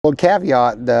Well,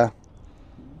 caveat, the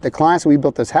clients that we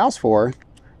built this house for,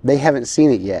 they haven't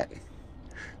seen it yet.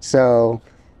 So,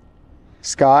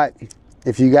 Scott,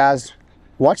 if you guys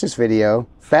watch this video,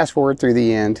 fast forward through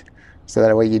the end, so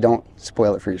that way you don't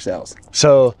spoil it for yourselves.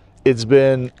 So, it's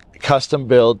been custom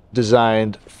built,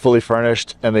 designed, fully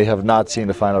furnished, and they have not seen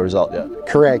the final result yet.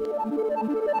 Correct.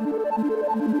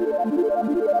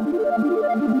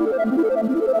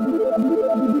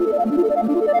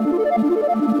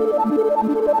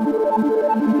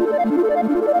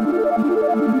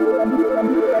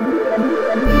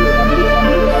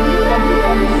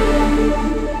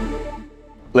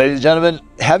 Ladies and gentlemen,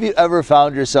 have you ever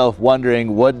found yourself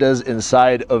wondering what does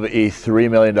inside of a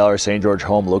 $3 million St. George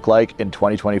home look like in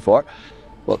 2024?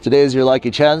 Well, today is your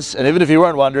lucky chance, and even if you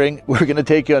weren't wondering, we're going to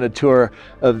take you on a tour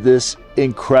of this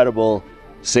incredible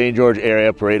St. George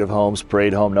area parade of homes,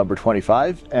 parade home number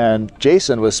 25, and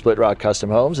Jason with Split Rock Custom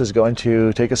Homes is going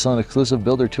to take us on an exclusive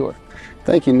builder tour.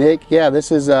 Thank you, Nick. Yeah,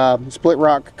 this is Split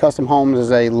Rock Custom Homes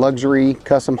is a luxury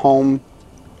custom home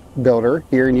builder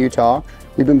here in Utah.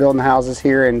 We've been building houses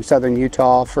here in southern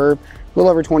Utah for a little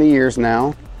over 20 years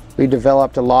now. We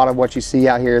developed a lot of what you see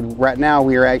out here. Right now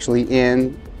we are actually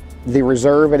in the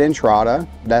reserve at Entrada.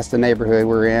 That's the neighborhood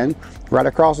we're in. Right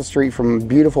across the street from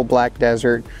beautiful Black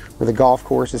Desert where the golf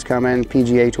course is coming,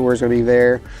 PGA Tour is going to be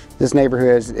there. This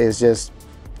neighborhood is just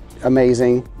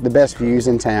amazing. The best views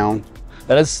in town.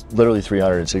 And it's literally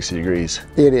 360 degrees.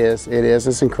 It is.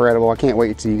 It's incredible. I can't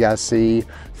wait till you guys see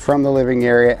from the living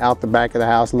area out the back of the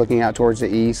house, looking out towards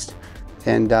the east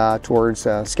and towards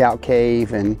Scout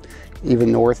Cave and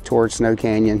even north towards Snow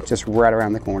Canyon, just right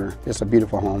around the corner. It's a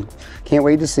beautiful home. Can't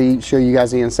wait to show you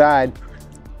guys the inside.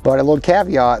 But a little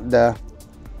caveat, the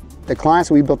clients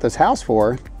we built this house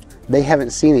for, they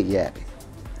haven't seen it yet.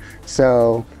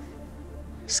 So,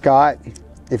 Scott,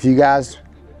 if you guys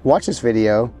watch this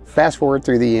video, fast forward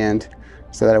through the end,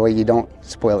 so that way you don't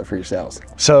spoil it for yourselves.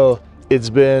 So it's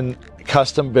been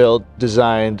custom built,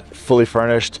 designed, fully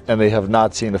furnished, and they have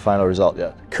not seen the final result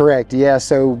yet. Correct, yeah.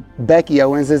 So Becky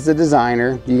Owens is the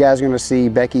designer. You guys are going to see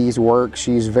Becky's work.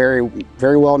 She's very,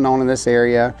 very well known in this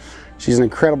area. She's an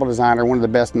incredible designer, one of the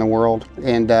best in the world,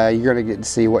 and you're going to get to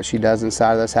see what she does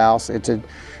inside of this house. It's to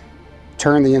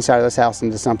turn the inside of this house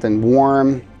into something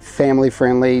warm, family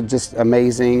friendly, just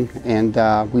amazing, and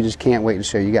we just can't wait to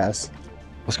show you guys.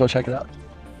 Let's go check it out.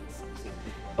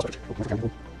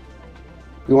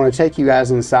 We want to take you guys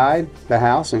inside the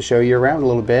house and show you around a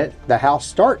little bit. The house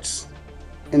starts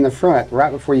in the front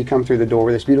right before you come through the door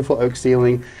with this beautiful oak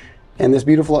ceiling and this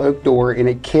beautiful oak door, and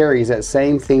it carries that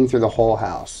same theme through the whole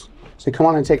house. So come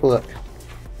on and take a look.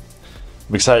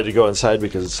 I'm excited to go inside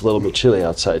because it's a little bit chilly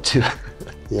outside too.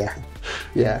 Yeah.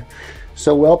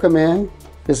 So welcome in.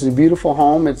 This is a beautiful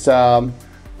home. It's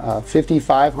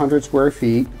 5,500 square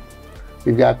feet.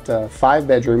 We've got 5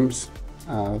 bedrooms,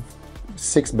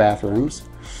 6 bathrooms,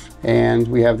 and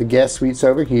we have the guest suites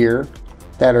over here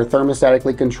that are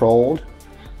thermostatically controlled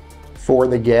for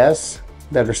the guests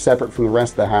that are separate from the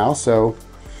rest of the house. So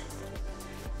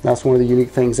that's one of the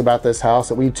unique things about this house,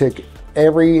 that we took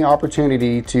every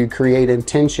opportunity to create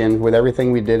intention with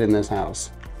everything we did in this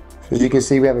house. As you can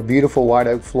see, we have a beautiful white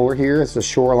oak floor here. It's a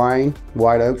shoreline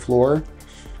white oak floor.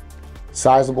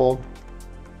 Sizable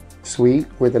suite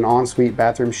with an ensuite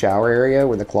bathroom shower area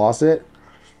with a closet.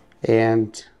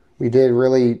 And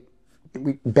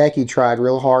Becky tried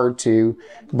real hard to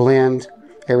blend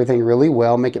everything really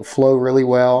well, make it flow really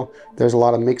well. There's a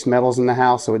lot of mixed metals in the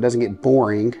house, so it doesn't get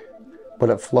boring, but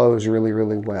it flows really,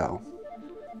 really well.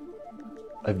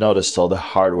 I've noticed all the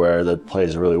hardware that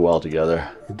plays really well together.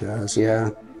 It does,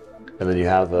 yeah. And then you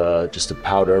have just a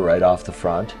powder right off the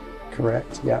front.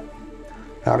 Correct, yeah.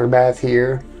 Powder bath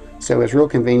here. So it's real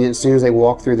convenient. As soon as they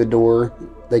walk through the door,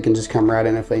 they can just come right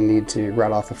in if they need to,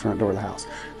 right off the front door of the house.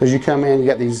 As you come in, you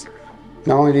got these,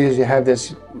 not only do you have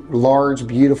this large,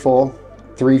 beautiful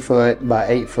 3-foot by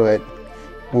 8-foot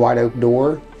white oak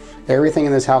door, everything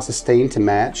in this house is stained to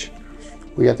match.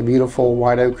 We got the beautiful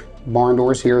white oak barn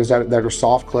doors here that are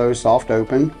soft close, soft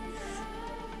open.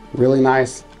 Really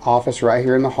nice office right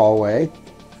here in the hallway.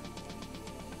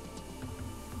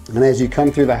 And as you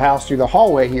come through the house, through the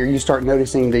hallway here, you start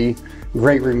noticing the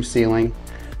great room ceiling.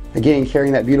 Again,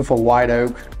 carrying that beautiful white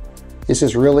oak. This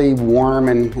is really warm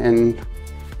and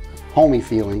homey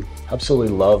feeling.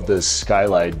 Absolutely love this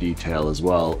skylight detail as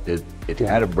well. It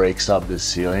kind of breaks up this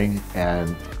ceiling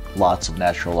and lots of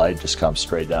natural light just comes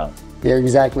straight down. You're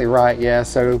exactly right, yeah.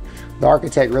 So the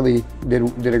architect really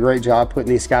did a great job putting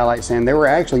these skylights in. There were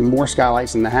actually more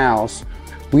skylights in the house,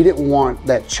 we didn't want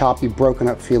that choppy, broken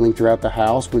up feeling throughout the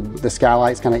house with the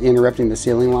skylights kind of interrupting the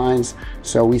ceiling lines.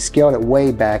 So we scaled it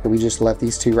way back and we just left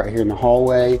these two right here in the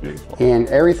hallway. Beautiful. And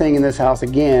everything in this house,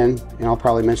 again, and I'll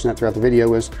probably mention that throughout the video,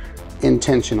 was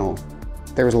intentional.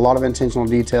 There was a lot of intentional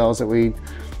details that we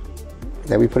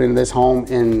put into this home,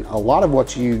 and a lot of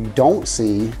what you don't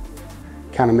see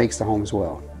kind of makes the home as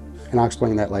well. And I'll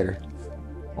explain that later.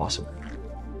 Awesome.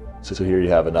 So here you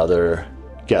have another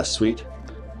guest suite.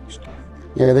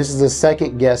 Yeah, this is the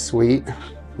second guest suite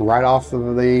right off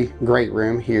of the great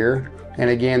room here. And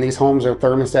again, these homes are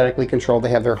thermostatically controlled. They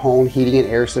have their own heating and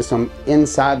air system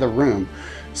inside the room.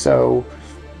 So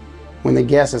when the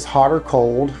guest is hot or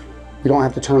cold, we don't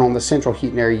have to turn on the central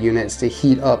heat and air units to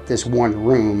heat up this one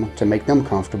room to make them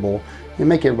comfortable and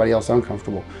make everybody else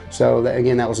uncomfortable. So that,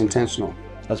 again, that was intentional.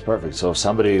 That's perfect. So if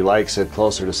somebody likes it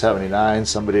closer to 79,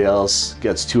 somebody else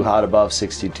gets too hot above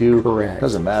 62. Correct.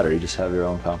 Doesn't matter. You just have your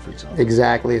own comfort zone.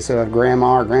 Exactly. So if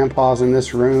grandma or grandpa's in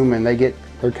this room and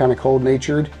they're kind of cold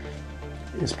natured,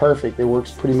 it's perfect. It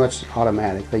works pretty much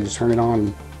automatic. They just turn it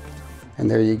on and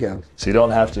there you go. So you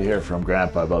don't have to hear from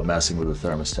grandpa about messing with the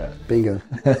thermostat. Bingo.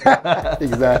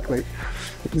 Exactly.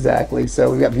 Exactly.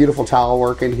 So we've got beautiful tile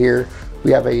work in here.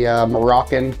 We have a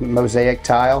Moroccan mosaic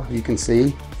tile, you can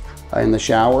see, in the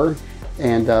shower,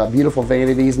 and beautiful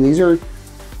vanities. And these are,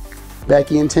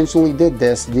 Becky intentionally did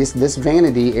this. This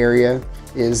vanity area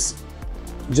is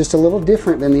just a little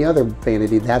different than the other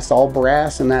vanity. That's all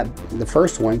brass, and the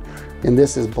first one, and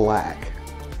this is black.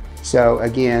 So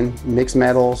again, mixed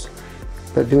metals,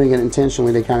 but doing it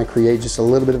intentionally to kind of create just a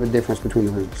little bit of a difference between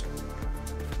the rooms.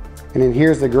 And then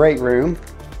here's the great room.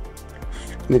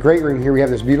 In the great room here, we have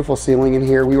this beautiful ceiling in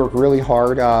here. We work really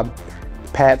hard.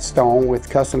 Pat Stone with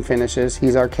custom finishes.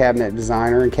 He's our cabinet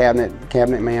designer and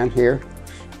cabinet man here.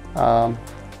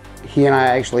 He and I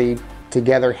actually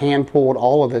together hand pulled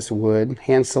all of this wood,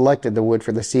 hand selected the wood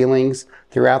for the ceilings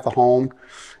throughout the home,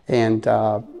 and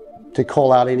to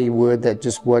cull out any wood that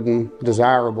just wasn't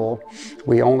desirable.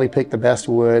 We only picked the best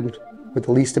wood with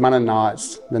the least amount of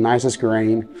knots, the nicest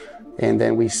grain, and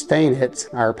then we stain it.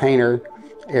 Our painter,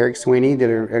 Eric Sweeney, did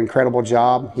an incredible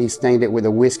job. He stained it with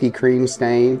a whiskey cream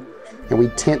stain, and we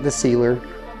tint the sealer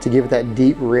to give it that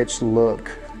deep, rich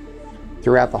look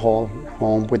throughout the whole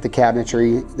home with the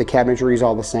cabinetry. The cabinetry is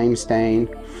all the same stain,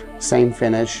 same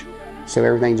finish, so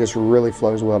everything just really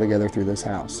flows well together through this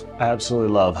house. I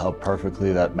absolutely love how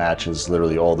perfectly that matches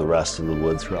literally all the rest of the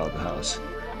wood throughout the house.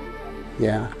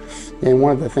 Yeah, and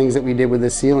one of the things that we did with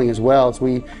this ceiling as well is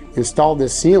we installed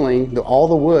this ceiling, all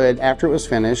the wood, after it was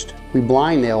finished. We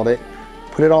blind nailed it,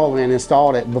 put it all in,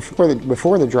 installed it before the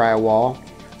drywall.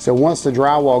 So once the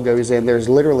drywall goes in, there's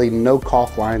literally no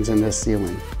caulk lines in this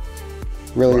ceiling.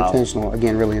 Really intentional,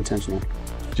 again, really intentional.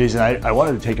 Jason, I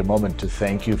wanted to take a moment to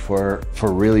thank you for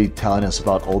really telling us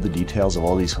about all the details of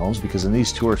all these homes, because in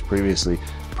these tours previously,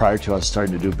 prior to us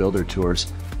starting to do builder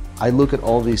tours, I look at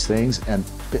all these things and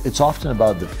it's often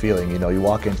about the feeling. You know, you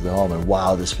walk into the home and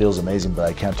wow, this feels amazing, but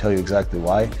I can't tell you exactly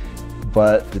why.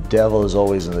 But the devil is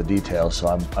always in the details,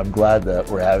 so I'm glad that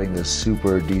we're having this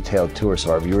super detailed tour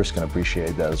so our viewers can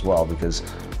appreciate that as well, because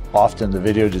often the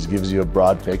video just gives you a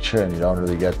broad picture and you don't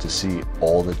really get to see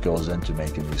all that goes into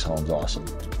making these homes awesome.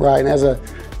 Right, and as a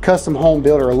custom home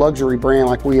builder, a luxury brand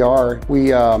like we are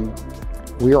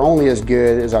only as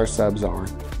good as our subs are,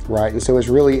 right? And so it's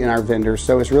really in our vendors,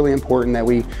 so it's really important that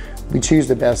we choose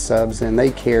the best subs, and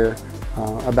they care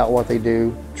about what they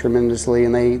do tremendously,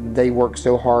 and they work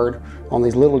so hard on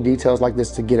these little details like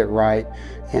this to get it right.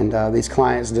 And these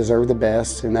clients deserve the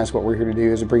best, and that's what we're here to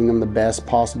do, is to bring them the best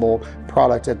possible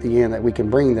product at the end that we can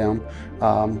bring them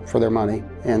for their money.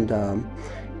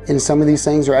 And some of these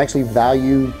things are actually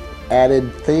value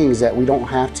added things that we don't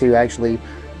have to actually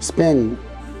spend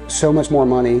so much more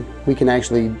money. We can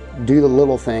actually do the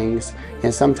little things,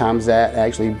 and sometimes that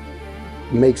actually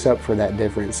makes up for that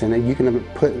difference. And you can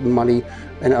put money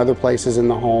in other places in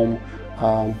the home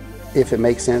if it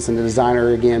makes sense. And the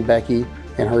designer, again, Becky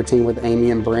and her team with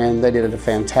Amy and Bren, they did a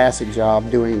fantastic job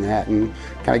doing that and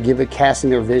kind of casting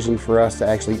their vision for us to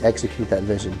actually execute that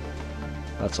vision.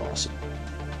 That's awesome.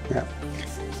 Yeah.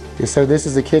 And so this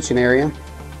is the kitchen area.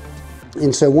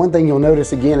 And so one thing you'll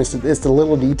notice again is the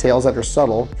little details that are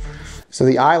subtle. So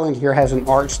the island here has an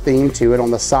arch theme to it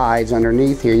on the sides.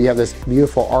 Underneath here, you have this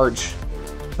beautiful arch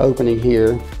opening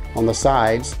here on the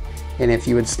sides. And if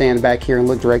you would stand back here and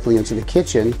look directly into the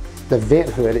kitchen, the vent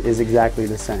hood is exactly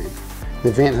the same.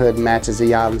 The vent hood matches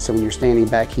the island, so when you're standing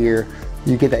back here,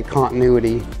 you get that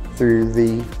continuity through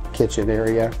the kitchen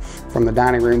area from the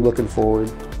dining room looking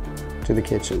forward to the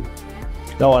kitchen.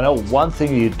 Now, I know one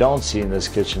thing you don't see in this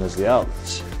kitchen is the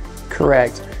outlets.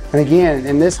 Correct. And again,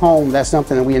 in this home, that's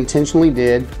something that we intentionally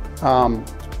did from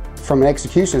an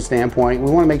execution standpoint.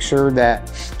 We want to make sure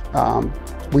that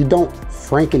we don't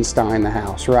Frankenstein the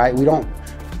house, right? We don't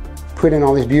put in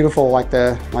all these beautiful, like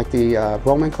the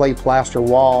Roman clay plaster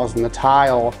walls and the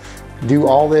tile, do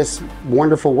all this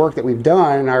wonderful work that we've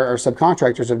done and our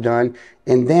subcontractors have done,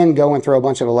 and then go and throw a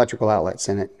bunch of electrical outlets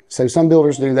in it. So some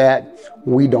builders do that.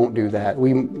 We don't do that.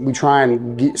 We try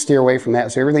and steer away from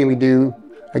that. So everything we do,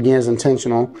 again, is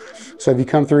intentional. So if you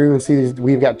come through and see these,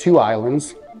 we've got 2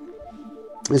 islands.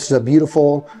 This is a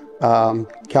beautiful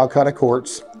Calcutta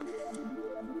quartz,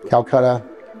 Calcutta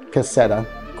Cassetta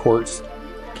quartz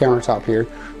countertop here.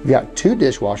 We've got 2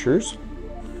 dishwashers,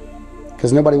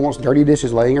 because nobody wants dirty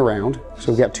dishes laying around.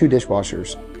 So we've got 2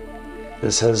 dishwashers.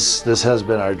 This has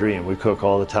been our dream. We cook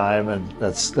all the time, and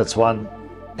that's one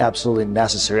absolutely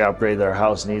necessary upgrade that our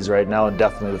house needs right now, and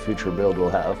definitely the future build will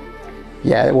have.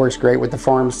 Yeah, it works great with the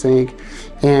farm sink.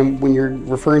 And when you're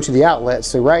referring to the outlets,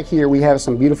 so right here we have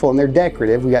some beautiful, and they're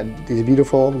decorative. We got these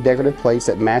beautiful decorative plates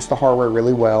that match the hardware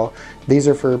really well. These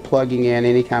are for plugging in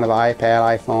any kind of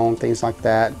iPad, iPhone, things like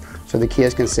that. So the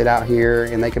kids can sit out here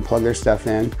and they can plug their stuff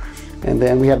in. And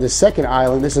then we have the second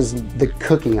island. This is the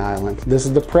cooking island. This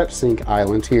is the prep sink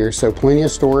island here. So plenty of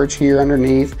storage here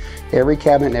underneath. Every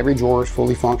cabinet and every drawer is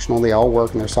fully functional. They all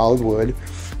work and they're solid wood.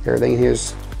 Everything here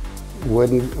is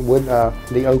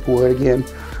the oak wood again.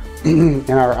 And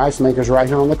our ice maker's right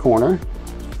here on the corner.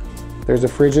 There's a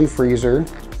fridge and freezer.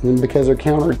 And because they're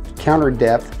counter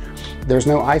depth, there's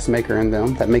no ice maker in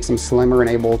them. That makes them slimmer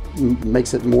and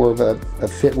makes it more of a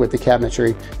fit with the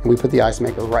cabinetry. And we put the ice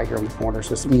maker right here on the corner,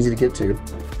 so it's easy to get to.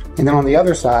 And then on the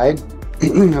other side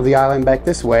of the island back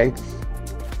this way,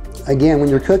 again, when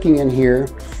you're cooking in here,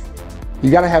 you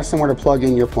gotta have somewhere to plug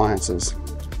in your appliances,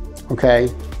 okay?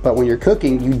 But when you're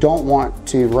cooking, you don't want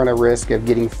to run a risk of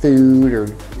getting food or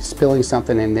spilling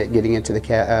something and it getting into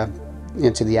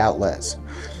the outlets.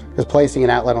 Because placing an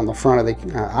outlet on the front of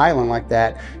the island like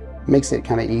that makes it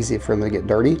kind of easy for them to get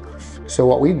dirty. So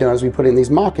what we've done is we put in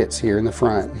these mockets here in the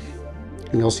front.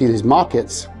 And you'll see these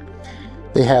mockets,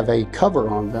 they have a cover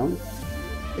on them.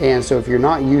 And so if you're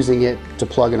not using it to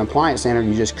plug an appliance in, or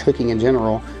you're just cooking in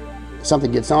general,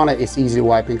 something gets on it, it's easy to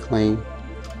wipe and clean.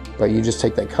 But you just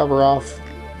take that cover off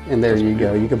and there you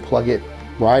go. You can plug it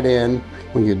right in.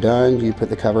 When you're done, you put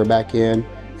the cover back in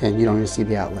and you don't even see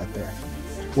the outlet there.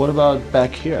 What about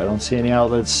back here? I don't see any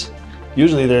outlets.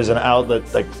 Usually there's an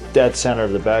outlet like dead center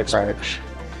of the backsplash. Right.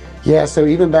 Yeah, so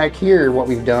even back here, what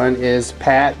we've done is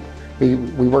Pat, we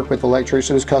work with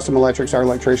electricians, Custom Electrics, our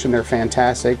electrician, they're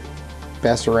fantastic,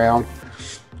 best around.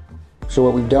 So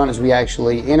what we've done is we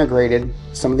actually integrated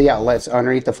some of the outlets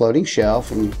underneath the floating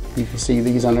shelf, and you can see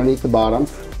these underneath the bottom,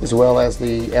 as well as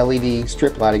the LED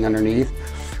strip lighting underneath.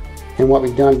 And what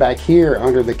we've done back here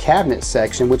under the cabinet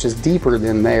section, which is deeper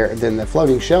than the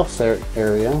floating shelf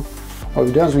area, what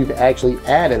we've done is we've actually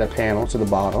added a panel to the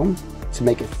bottom to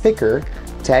make it thicker,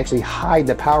 to actually hide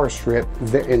the power strip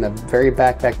in the very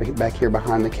back here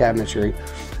behind the cabinetry.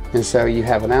 And so you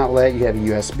have an outlet, you have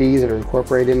USBs that are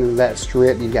incorporated into that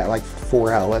strip. You've got like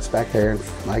 4 outlets back there, and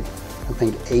like I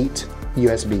think 8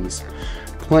 USBs.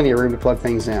 Plenty of room to plug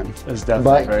things in. It's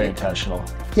definitely very intentional.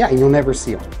 Yeah, you'll never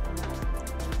see them.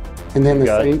 And then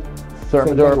the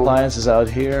Thermador appliances out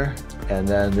here, and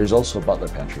then there's also a butler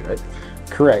pantry, right?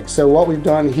 Correct. So what we've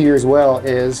done here as well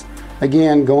is,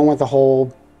 again, going with the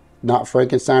whole not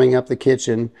Frankensteining up the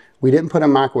kitchen. We didn't put a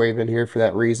microwave in here for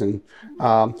that reason.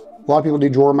 A lot of people do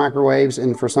drawer microwaves,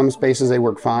 and for some spaces they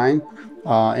work fine.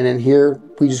 And in here,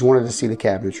 we just wanted to see the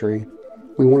cabinetry.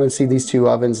 We wanted to see these 2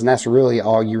 ovens, and that's really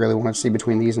all you really want to see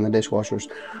between these and the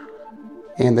dishwashers.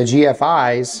 And the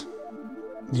GFIs,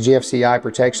 the GFCI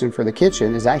protection for the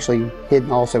kitchen, is actually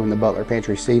hidden also in the butler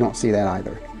pantry, so you don't see that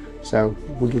either. So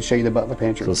we can show you the butler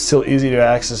pantry. So it's still easy to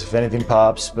access if anything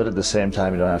pops, but at the same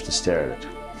time, you don't have to stare at it.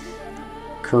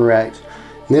 Correct.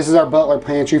 And this is our butler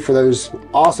pantry for those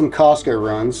awesome Costco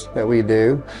runs that we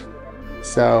do.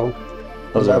 So,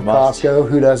 those are Costco,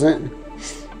 who doesn't?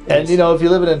 And you know, if you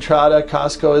live in Entrada,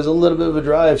 Costco is a little bit of a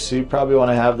drive, so you probably want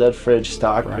to have that fridge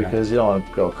stocked, right, because you don't want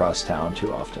to go across town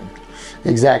too often.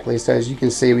 Exactly. So as you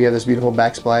can see, we have this beautiful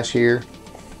backsplash here.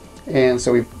 And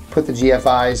so we put the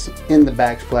GFIs in the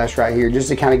backsplash right here just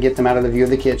to kind of get them out of the view of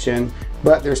the kitchen,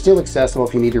 but they're still accessible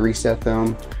if you need to reset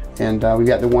them. And we've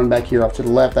got the one back here off to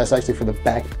the left. That's actually for the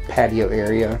back patio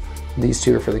area. These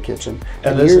 2 are for the kitchen.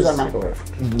 And here's our microwave.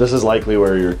 This is likely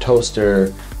where your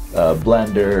toaster,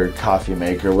 blender, coffee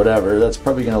maker, whatever, that's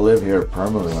probably going to live here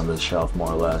permanently on this shelf,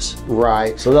 more or less.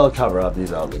 Right. So they'll cover up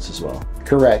these outlets as well.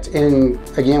 Correct. And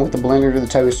again, with the blender to the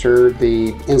toaster,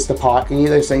 the Instapot, any of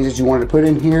those things that you wanted to put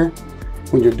in here,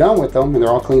 when you're done with them and they're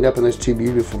all cleaned up in those 2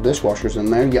 beautiful dishwashers in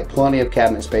there, you got plenty of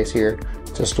cabinet space here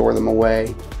to store them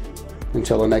away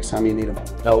until the next time you need them.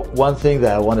 Now, one thing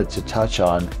that I wanted to touch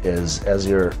on is, as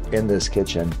you're in this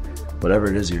kitchen, whatever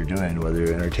it is you're doing, whether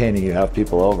you're entertaining, you have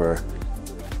people over,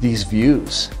 these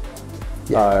views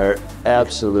are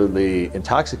absolutely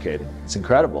intoxicating. It's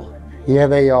incredible. Yeah,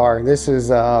 they are. This is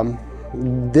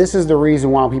the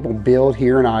reason why people build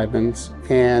here in Ivins,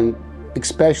 and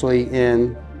especially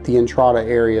in the Entrada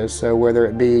areas. So whether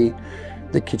it be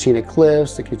the Kachina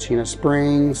Cliffs, the Kachina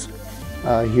Springs,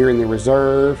 here in the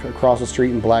reserve, across the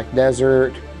street in Black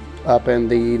Desert, up in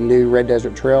the new Red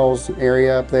Desert Trails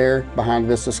area up there behind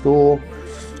Vista School.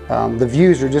 The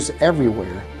views are just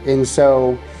everywhere. And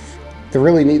so the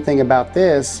really neat thing about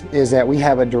this is that we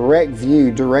have a direct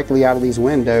view directly out of these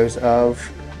windows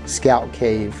of Scout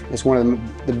Cave. It's one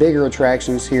of the bigger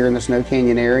attractions here in the Snow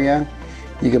Canyon area.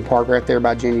 You can park right there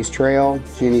by Jenny's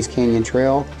Canyon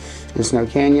Trail in Snow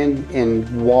Canyon,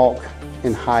 and walk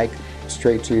and hike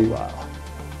straight to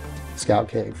Scout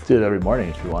Cave. Do it every morning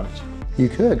if you wanted to. You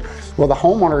could. Well, the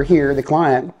homeowner here, the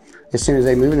client, as soon as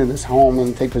they move into this home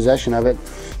and take possession of it,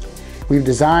 we've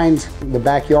designed the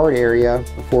backyard area,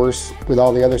 of course, with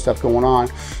all the other stuff going on.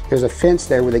 There's a fence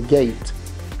there with a gate.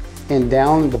 And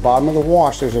down the bottom of the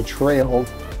wash, there's a trail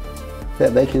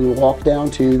that they can walk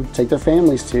down to, take their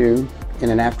families to in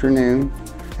an afternoon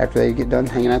after they get done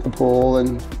hanging at the pool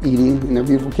and eating in their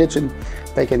beautiful kitchen.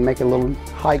 They can make a little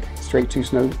hike straight to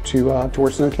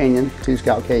towards Snow Canyon to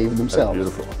Scout Cave themselves.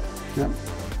 That's beautiful. Yep.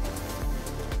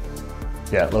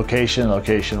 Yeah, location,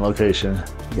 location, location.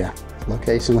 Yeah,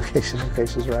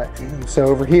 location's right. So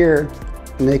over here,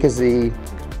 Nick,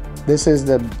 this is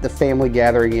the family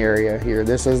gathering area here.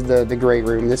 This is the great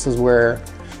room. This is where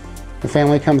the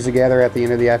family comes together at the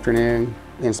end of the afternoon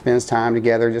and spends time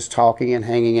together just talking and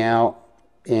hanging out.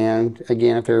 And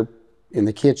again, if they're in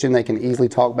the kitchen, they can easily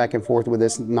talk back and forth with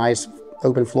this nice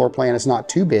open floor plan. It's not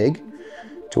too big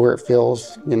to where it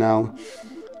feels, you know,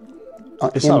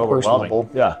 it's not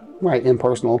overwhelming. Yeah. Right,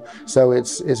 impersonal. So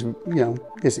it's you know,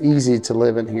 it's easy to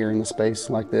live in here in a space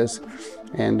like this.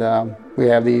 And we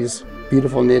have these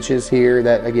beautiful niches here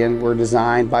that, again, were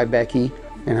designed by Becky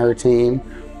and her team.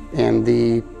 And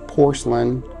the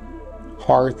porcelain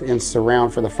hearth and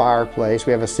surround for the fireplace.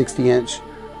 We have a 60-inch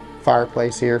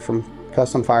fireplace here from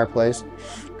Custom Fireplace,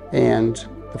 and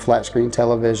the flat screen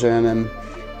television, and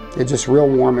it's just real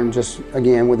warm. And just,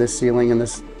 again, with this ceiling and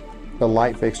the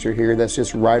light fixture here that's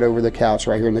just right over the couch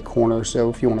right here in the corner. So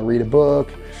if you want to read a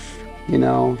book, you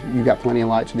know, you've got plenty of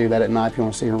light to do that at night if you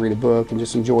want to sit here and read a book and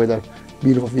just enjoy the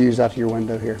beautiful views out to your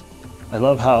window here. I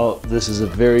love how this is a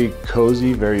very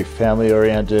cozy, very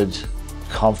family-oriented,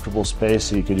 comfortable space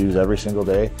that you could use every single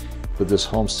day. But this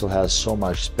home still has so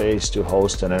much space to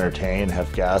host and entertain,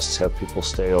 have guests, have people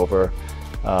stay over.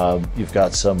 You've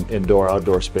got some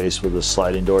indoor-outdoor space with a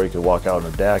sliding door. You can walk out on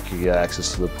the deck, you get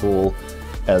access to the pool.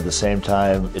 And at the same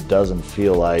time, it doesn't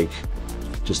feel like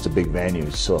just a big venue,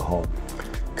 it's still a home.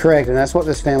 Correct, and that's what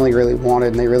this family really wanted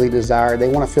and they really desired. They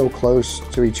want to feel close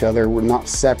to each other. We're not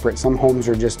separate. Some homes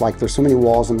are just like, there's so many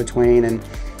walls in between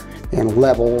and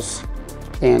levels,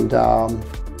 and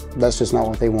that's just not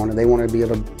what they wanted. They wanted to be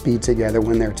able to be together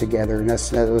when they're together, and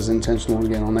that was intentional,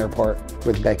 again, on their part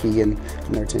with Becky and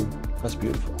their team. That's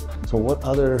beautiful. So what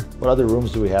other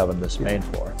rooms do we have on this main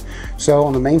floor? So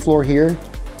on the main floor here,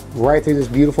 right through this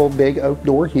beautiful big oak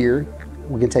door here,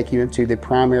 we can take you into the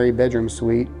primary bedroom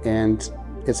suite, and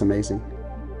it's amazing.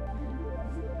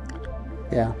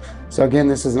 Yeah, so again,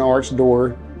 this is an arched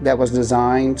door that was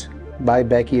designed by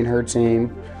Becky and her team.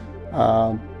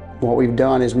 What we've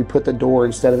done is we put the door,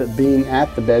 instead of it being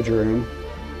at the bedroom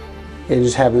and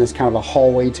just having this kind of a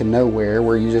hallway to nowhere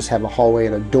where you just have a hallway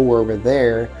and a door over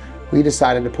there, we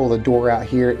decided to pull the door out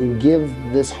here and give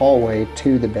this hallway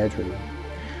to the bedroom.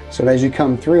 So as you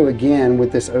come through, again,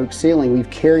 with this oak ceiling, we've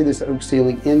carried this oak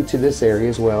ceiling into this area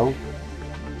as well.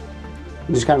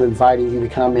 I'm just kind of inviting you to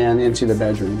come into the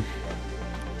bedroom.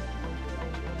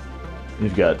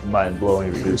 You've got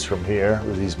mind-blowing views from here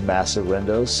with these massive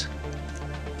windows.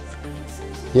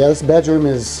 Yeah, this bedroom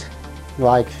is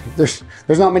like, there's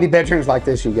not many bedrooms like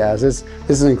this, you guys. This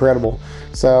is incredible.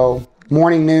 So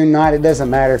morning, noon, night, it doesn't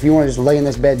matter. If you want to just lay in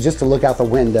this bed just to look out the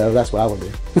window, that's what I would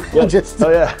do. Yep.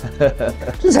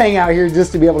 just hang out here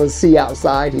just to be able to see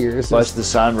outside here. Watch the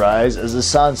sun rise. As the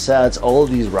sun sets, all of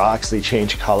these rocks, they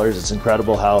change colors. It's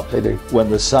incredible how they do. When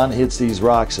the sun hits these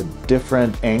rocks at a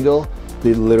different angle,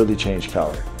 they literally change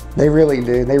color. They really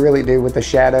do. They really do, with the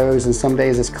shadows, and some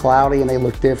days it's cloudy and they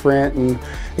look different. And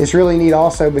it's really neat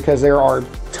also because there are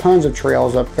tons of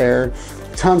trails up there,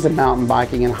 tons of mountain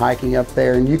biking and hiking up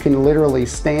there, and you can literally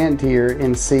stand here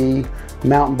and see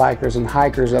mountain bikers and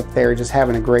hikers up there just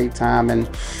having a great time. And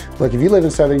look, if you live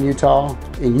in Southern Utah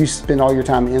and you spend all your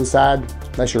time inside,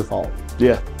 that's your fault.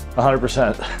 Yeah,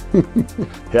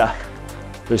 100%. Yeah,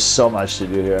 there's so much to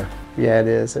do here. Yeah, it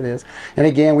is. It is. And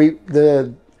again,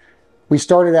 we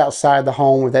started outside the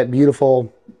home with that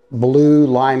beautiful blue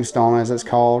limestone, as it's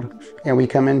called, and we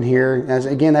come in here as,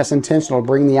 again, that's intentional,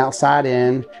 bring the outside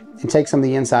in and take some of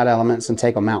the inside elements and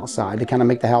take them outside to kind of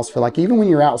make the house feel like even when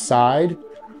you're outside,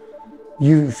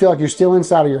 you feel like you're still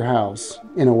inside of your house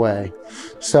in a way.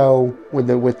 So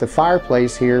with the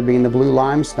fireplace here being the blue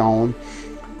limestone,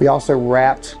 we also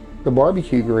wrapped the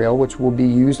barbecue grill, which will be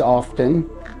used often.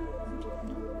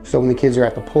 So when the kids are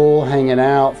at the pool, hanging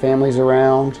out, families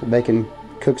around, they can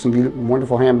cook some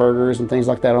wonderful hamburgers and things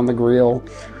like that on the grill.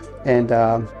 And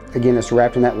again, it's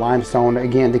wrapped in that limestone,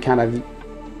 again, to kind of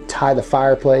tie the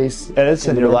fireplace. And it's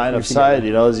in your line of sight,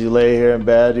 you know, as you lay here in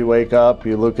bed, you wake up,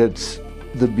 you look at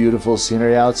the beautiful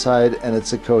scenery outside, and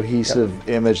it's a cohesive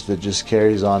image that just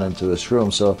carries on into this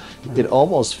room. So it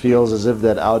almost feels as if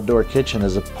that outdoor kitchen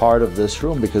is a part of this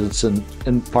room because it's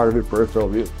in part of your peripheral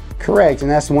view. Correct, and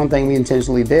that's the one thing we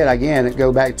intentionally did. Again, it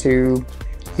go back to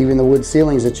even the wood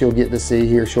ceilings that you'll get to see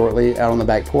here shortly out on the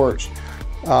back porch.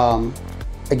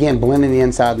 Again, blending the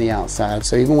inside and the outside.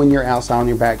 So even when you're outside on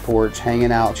your back porch,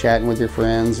 hanging out, chatting with your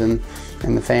friends and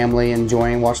the family,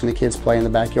 enjoying watching the kids play in the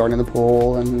backyard in the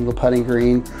pool and the putting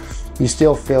green, you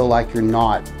still feel like you're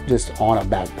not just on a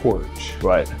back porch.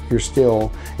 Right. You're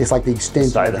still, it's like the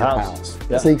extension of your house.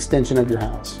 Yeah. It's the extension of your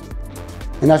house.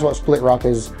 And that's what Split Rock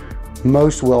is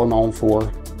most well known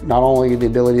for. Not only the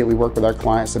ability that we work with our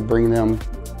clients to bring them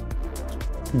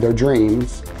their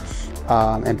dreams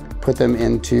and put them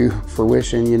into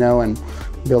fruition, you know, and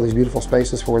build these beautiful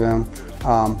spaces for them.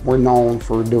 We're known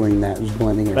for doing that, just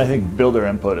blending it. I think builder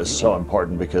input is so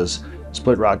important because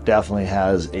Split Rock definitely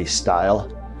has a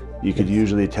style. You could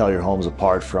usually tell your homes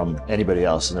apart from anybody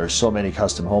else, and there's so many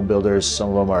custom home builders. Some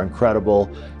of them are incredible,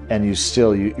 and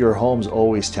your homes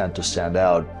always tend to stand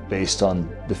out based on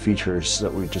the features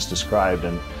that we just described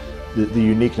and the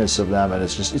uniqueness of them, and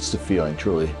it's the feeling,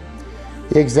 truly.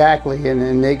 Exactly, and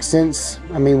it makes sense.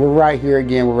 I mean, we're right here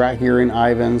again, we're right here in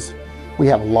Ivins. We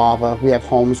have lava. We have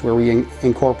homes where we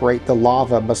incorporate the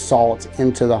lava basalt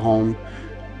into the home,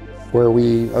 whether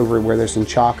it's in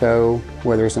Chaco,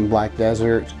 whether it's in Black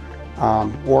Desert,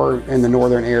 or in the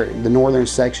northern area, the northern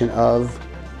section of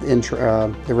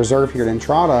the reserve here at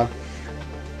Entrada.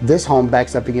 This home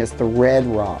backs up against the red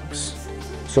rocks.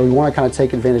 So we want to kind of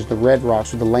take advantage of the red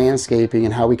rocks with the landscaping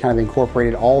and how we kind of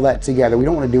incorporated all that together. We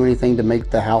don't want to do anything to make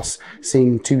the house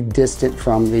seem too distant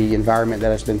from the environment that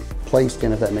has been placed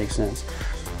in, if that makes sense.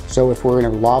 So if we're in a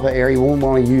lava area, we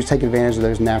want to take advantage of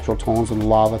those natural tones of the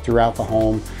lava throughout the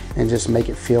home and just make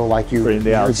it feel like you're bring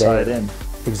the outside in.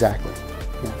 Exactly.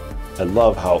 Yeah. I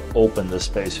love how open this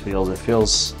space feels. It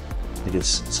feels like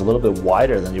it's a little bit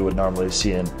wider than you would normally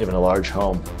see in even a large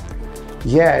home.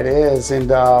 Yeah, it is.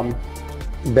 And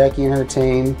Becky and her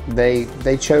team, they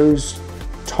chose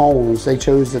tones. They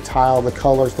chose the tile, the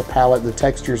colors, the palette, the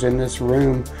textures in this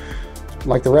room,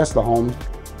 like the rest of the home,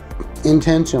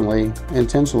 intentionally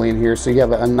in here. So you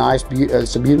have a nice,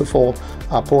 it's a beautiful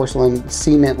porcelain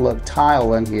cement look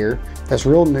tile in here that's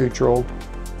real neutral,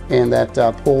 and that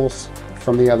pulls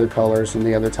from the other colors and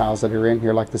the other tiles that are in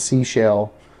here, like the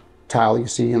seashell tile you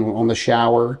see on the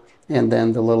shower, and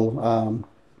then the little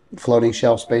floating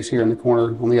shelf space here in the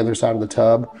corner on the other side of the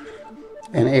tub.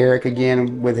 And Eric,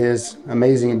 again, with his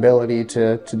amazing ability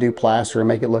to do plaster and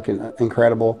make it look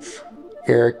incredible,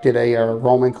 Eric did a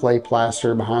Roman clay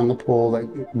plaster behind the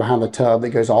pool, behind the tub, that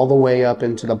goes all the way up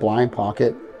into the blind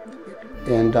pocket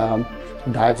and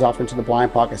dives off into the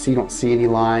blind pocket, so you don't see any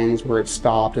lines where it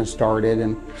stopped and started.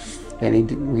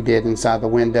 And we did inside the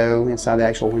window, inside the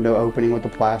actual window opening with the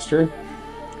plaster.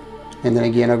 And then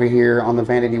again over here on the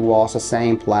vanity wall, it's the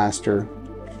same plaster.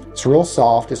 It's real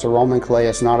soft. It's a Roman clay.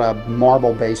 It's not a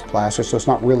marble-based plaster, so it's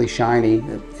not really shiny.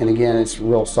 And again, it's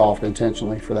real soft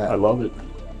intentionally for that. I love it.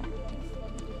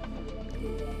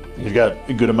 You've got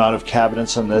a good amount of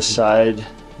cabinets on this side,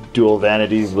 dual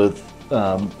vanities with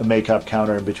a makeup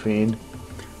counter in between.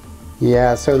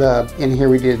 Yeah, so in here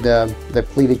we did the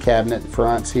pleated cabinet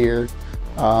fronts here.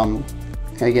 And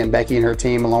again, Becky and her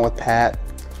team, along with Pat,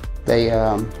 they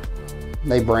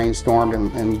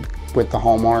brainstormed and with the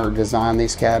homeowner designed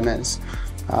these cabinets.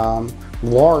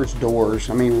 Large doors,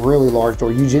 I mean really large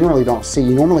doors. You generally don't see,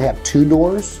 you normally have two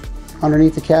doors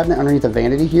underneath the cabinet, underneath the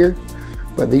vanity here,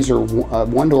 but these are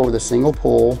one door with a single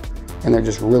pull, and they're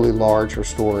just really large for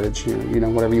storage, you know,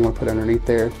 whatever you want to put underneath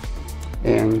there.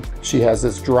 And she has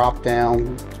this drop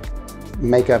down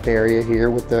makeup area here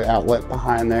with the outlet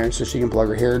behind there, so she can plug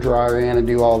her hair dryer in and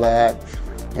do all that.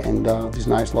 And these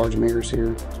nice large mirrors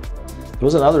here. There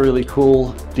was another really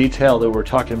cool detail that we were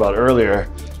talking about earlier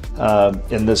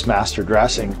in this master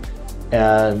dressing,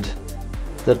 and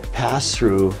the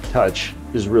pass-through touch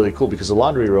is really cool because the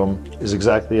laundry room is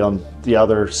exactly on the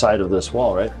other side of this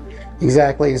wall, right?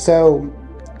 Exactly. So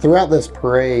throughout this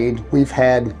parade, we've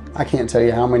had, I can't tell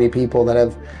you how many people that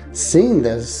have seen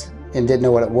this and didn't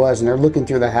know what it was, and they're looking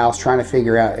through the house trying to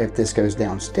figure out if this goes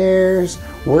downstairs,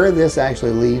 where this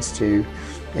actually leads to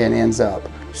and ends up.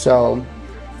 So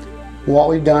what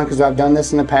we've done, because I've done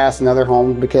this in the past in other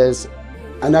homes, because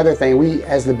another thing, we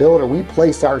as the builder, we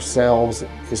place ourselves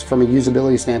is from a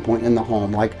usability standpoint in the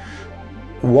home. Like,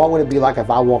 what would it be like if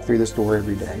I walked through this door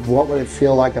every day? What would it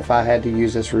feel like if I had to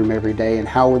use this room every day? And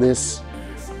how would this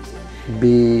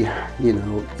be, you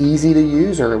know, easy to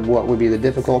use, or what would be the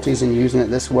difficulties in using it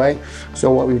this way?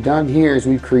 So what we've done here is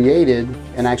we've created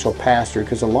an actual pass-through,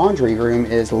 because the laundry room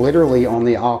is literally on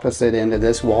the opposite end of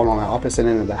this wall, on the opposite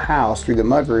end of the house through the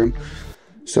mudroom.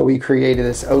 So we created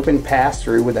this open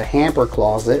pass-through with a hamper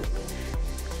closet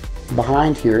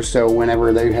behind here, so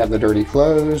whenever they have the dirty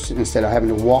clothes, instead of having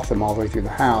to walk them all the way through the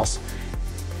house,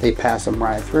 they pass them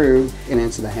right through and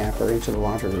into the hamper, into the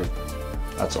laundry room.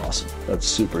 That's awesome. That's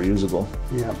super usable.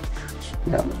 Yeah.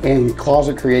 Yeah. And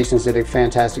Closet Creations did a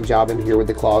fantastic job in here with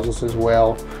the closets as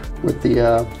well, with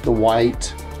the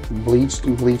white bleached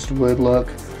wood look.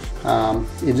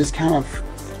 It just kind of,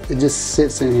 it just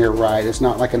sits in here right. It's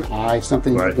not like an eye,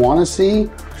 something you want to see.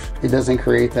 It doesn't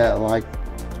create that like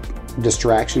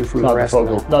distraction from the rest of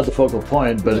it. Not the focal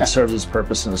point, but it serves its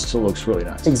purpose and it still looks really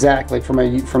nice. Exactly. From a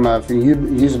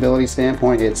usability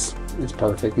standpoint, it's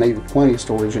perfect. Maybe plenty of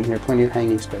storage in here, plenty of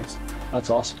hanging space. That's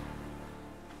awesome.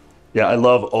 Yeah, I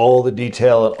love all the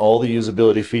detail and all the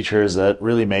usability features that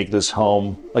really make this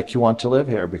home like you want to live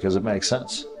here, because it makes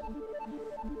sense.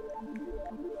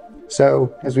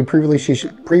 So, as we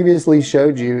previously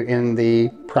showed you in the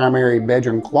primary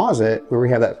bedroom closet, where we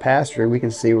have that pass-through, we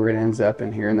can see where it ends up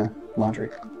in here in the laundry.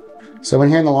 So in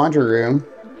here in the laundry room,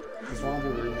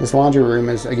 this laundry room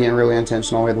is, again, really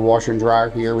intentional. We have the washer and dryer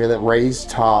here. We have that raised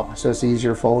top, so it's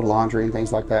easier to fold laundry and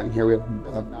things like that. And here we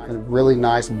have a really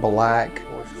nice black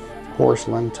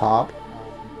porcelain top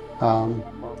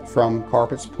from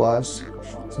Carpets Plus.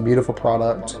 It's a beautiful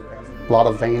product. A lot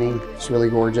of veining. It's really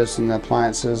gorgeous, and the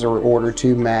appliances are ordered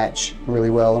to match really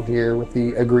well here with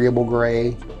the agreeable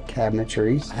gray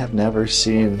cabinetry. I have never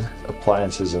seen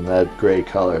appliances in that gray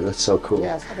color. That's so cool.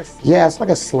 Yeah, it's like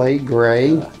a slate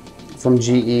gray from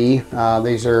GE.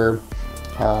 These are,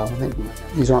 I think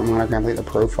these aren't monogram, I think they're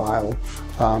profile,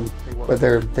 but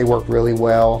they work really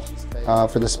well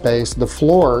for the space. The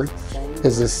floor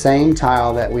is the same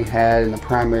tile that we had in the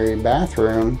primary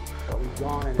bathroom,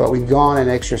 but we've gone an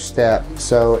extra step.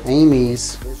 So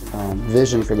Amy's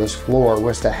vision for this floor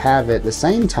was to have it the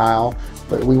same tile,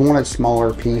 but we wanted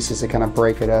smaller pieces to kind of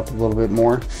break it up a little bit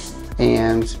more.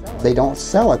 And they don't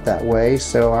sell it that way.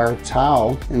 So our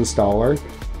tile installer,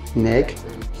 Nick,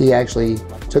 he actually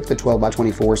took the 12 by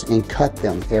 24s and cut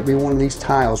them. Every one of these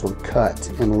tiles were cut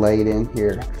and laid in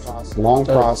here. Long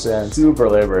process. Super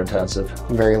labor intensive.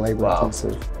 Very labor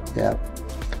intensive. Yeah.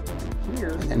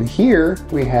 And here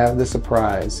we have the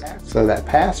surprise. So that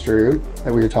pass-through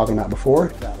that we were talking about before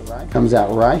comes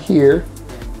out right here,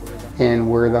 and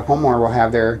where the homeowner will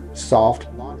have their soft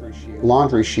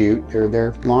laundry chute, or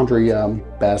their laundry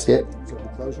basket.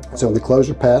 So the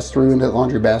closure pass through into the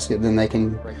laundry basket, then they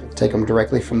can take them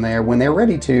directly from there when they're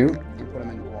ready to,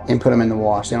 and put them in the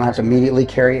wash. They don't have to immediately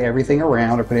carry everything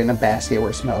around or put it in a basket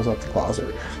where it smells up the closet.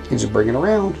 You can just bring it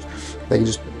around. They can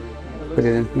just put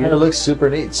it in here. And it looks super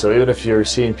neat. So even if you're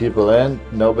seeing people in,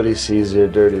 nobody sees your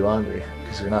dirty laundry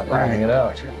because you're not hanging it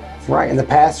out. Right, and the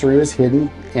pass-through is hidden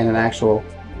in an actual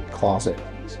closet.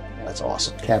 That's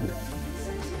awesome. Cabinet.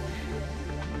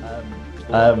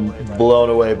 I'm blown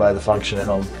away by the function at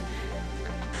home.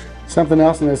 Something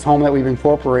else in this home that we've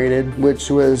incorporated, which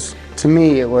was, to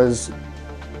me, it was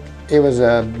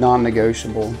a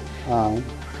non-negotiable,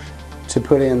 to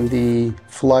put in the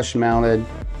flush-mounted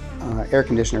air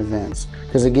conditioner vents.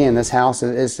 Because again, this house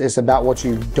is about what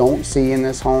you don't see in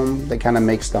this home that kind of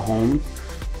makes the home,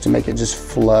 to make it just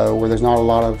flow, where there's not a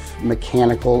lot of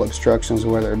mechanical obstructions,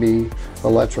 whether it be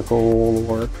electrical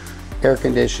or air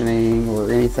conditioning or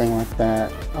anything like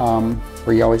that,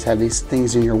 where you always have these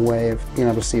things in your way of being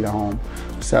able to see the home.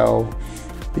 So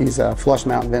these flush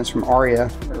mount vents from Aria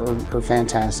are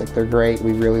fantastic. They're great.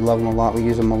 We really love them a lot. We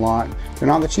use them a lot. They're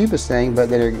not the cheapest thing, but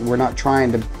we're not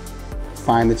trying to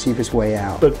find the cheapest way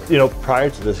out. But you know,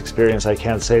 prior to this experience, I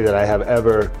can't say that I have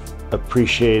ever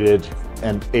appreciated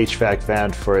an HVAC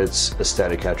fan for its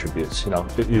aesthetic attributes. You know,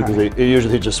 it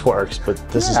usually just works, but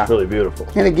this is really beautiful.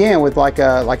 And again, with like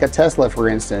a Tesla, for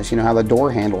instance, you know how the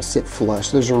door handles sit flush.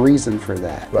 There's a reason for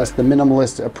that. Right. That's the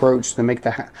minimalist approach to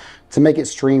make it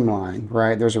streamlined,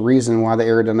 right? There's a reason why the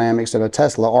aerodynamics of a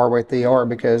Tesla are what they are,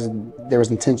 because there was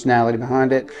intentionality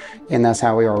behind it, and that's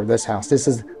how we are with this house. This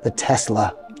is the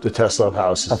Tesla. The Tesla of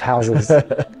houses. Of houses.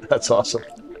 That's awesome.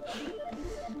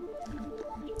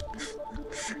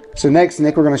 So next,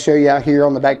 Nick, we're going to show you out here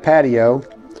on the back patio.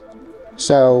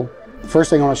 So first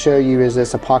thing I want to show you is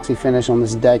this epoxy finish on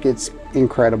this deck. It's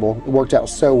incredible. It worked out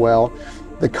so well.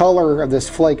 The color of this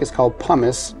flake is called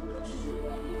pumice.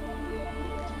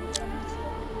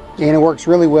 And it works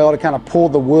really well to kind of pull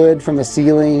the wood from the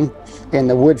ceiling and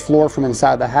the wood floor from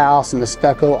inside the house and the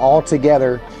stucco all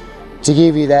together to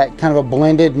give you that kind of a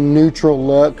blended neutral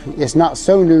look. It's not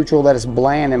so neutral that it's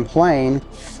bland and plain,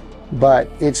 but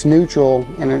it's neutral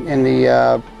in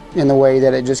the way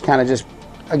that it just kind of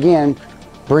again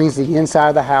brings the inside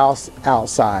of the house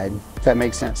outside, if that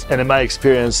makes sense. And in my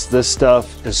experience, this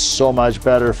stuff is so much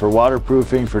better for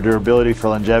waterproofing, for durability, for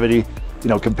longevity, you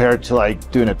know, compared to like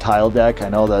doing a tile deck. I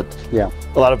know that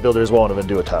a lot of builders won't even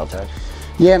do a tile deck.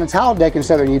 Yeah, and a tile deck in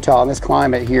southern Utah in this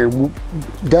climate here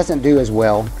doesn't do as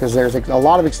well, because there's a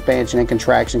lot of expansion and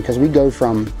contraction, because we go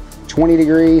from 20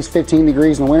 degrees, 15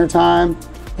 degrees in the wintertime,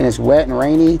 and it's wet and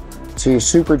rainy, to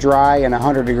super dry and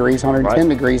 100 degrees, 110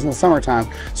 degrees in the summertime.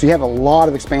 So you have a lot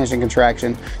of expansion and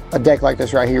contraction. A deck like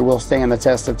this right here will stand the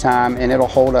test of time, and it'll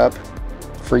hold up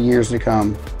for years to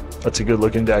come. That's a good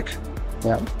looking deck.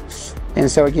 Yeah. And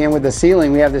so again, with the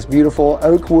ceiling, we have this beautiful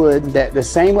oak wood, the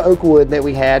same oak wood that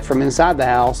we had from inside the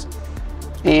house.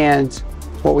 And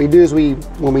what we do is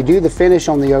when we do the finish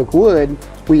on the oak wood,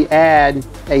 we add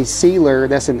a sealer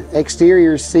that's an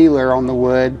exterior sealer on the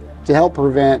wood to help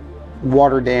prevent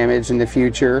water damage in the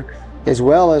future, as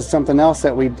well as something else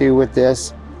that we do with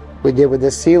this, we did with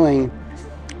this ceiling,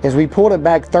 is we pulled it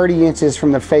back 30 inches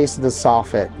from the face of the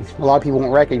soffit. A lot of people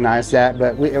won't recognize that,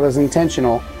 but it was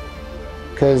intentional,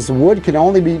 because wood can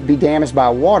only be damaged by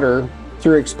water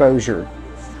through exposure.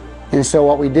 And so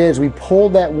what we did is we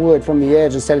pulled that wood from the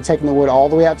edge. Instead of taking the wood all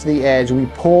the way out to the edge, we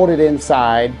pulled it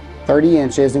inside 30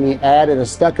 inches, and we added a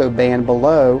stucco band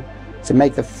below to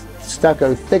make the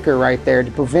stucco thicker right there,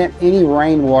 to prevent any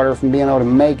rainwater from being able to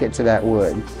make it to that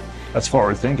wood. That's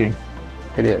forward thinking.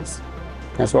 It is.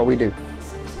 That's what we do.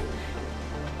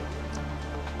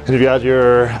 And have you got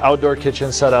your outdoor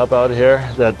kitchen set up out here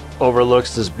that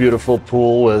overlooks this beautiful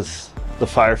pool with the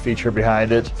fire feature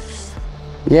behind it?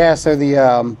 Yeah, so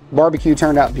the barbecue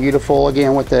turned out beautiful,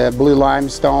 again with the blue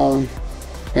limestone,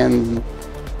 and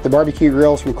the barbecue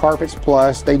grills from Carpets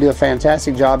Plus. They do a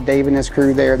fantastic job. Dave and his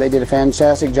crew there, they did a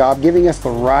fantastic job giving us the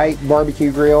right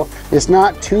barbecue grill. It's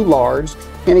not too large,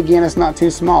 and again, it's not too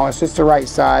small. It's just the right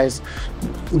size,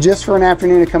 just for an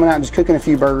afternoon of coming out and just cooking a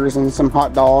few burgers and some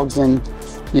hot dogs, and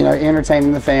you know,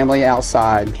 entertaining the family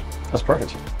outside. That's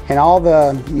perfect. And all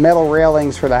the metal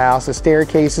railings for the house, the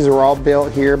staircases were all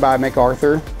built here by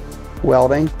MacArthur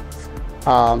Welding.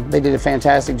 They did a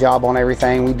fantastic job on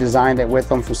everything. We designed it with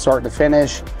them from start to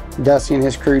finish. Dusty and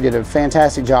his crew did a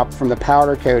fantastic job from the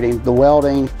powder coating, the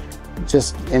welding,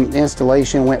 just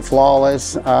installation went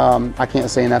flawless. I can't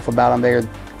say enough about them.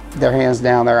 They're hands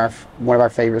down, they're one of our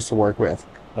favorites to work with.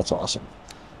 That's awesome.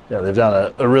 Yeah, they've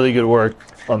done a really good work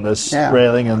on this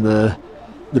railing and the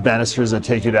banisters that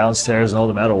take you downstairs and all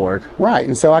the metal work. Right,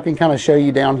 and so I can kind of show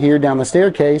you down here, down the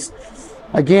staircase.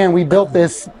 Again, we built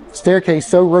this staircase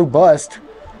so robust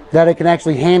that it can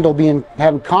actually handle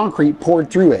having concrete poured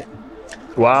through it.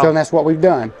 Wow. So that's what we've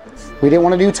done. We didn't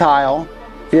want to do tile.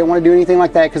 We didn't want to do anything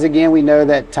like that, because again, we know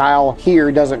that tile here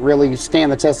doesn't really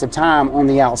stand the test of time on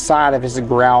the outside if it's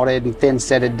grouted and thin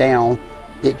setted down.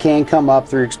 It can come up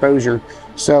through exposure.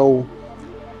 So,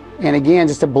 and again,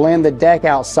 just to blend the deck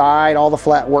outside, all the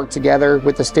flat work together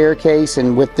with the staircase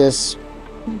and with this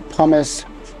pumice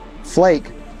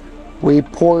flake, we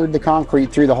poured the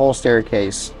concrete through the whole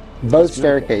staircase, both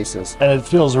staircases. And it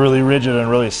feels really rigid and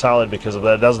really solid because of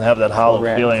that. It doesn't have that hollow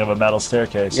feeling of a metal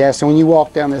staircase. Yeah, so when you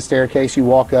walk down this staircase, you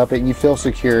walk up it, you feel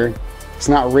secure. It's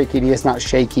not rickety, it's not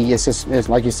shaky, it's just,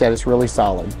 like you said, it's really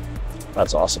solid.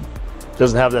 That's awesome.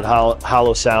 Doesn't have that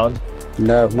hollow sound?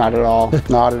 No, not at all,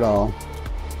 not at all.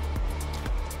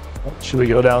 Should we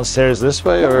go downstairs this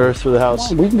way or through the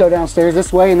house? We can go downstairs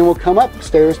this way, and then we'll come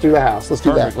upstairs through the house. Let's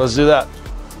do that. Let's do that.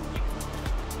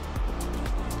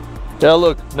 Yeah,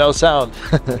 look, no sound.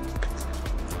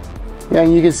 Yeah,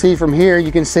 and you can see from here,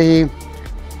 you can see,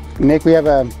 Nick, we have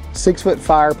a 6-foot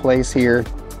fireplace here,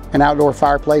 an outdoor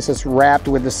fireplace that's wrapped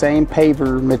with the same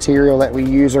paver material that we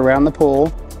use around the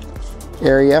pool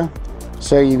area.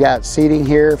 So you got seating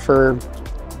here for,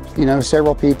 you know,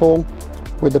 several people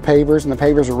with the pavers, and the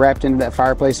pavers are wrapped into that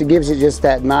fireplace. It gives it just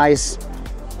that nice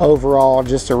overall,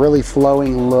 just a really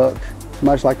flowing look,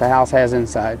 much like the house has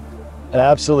inside. I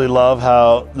absolutely love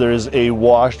how there's a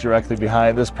wash directly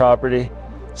behind this property.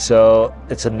 So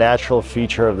it's a natural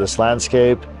feature of this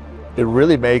landscape. It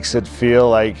really makes it feel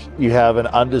like you have an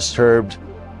undisturbed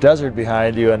desert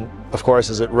behind you. And of course,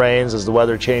 as it rains, as the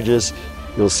weather changes,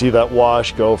 you'll see that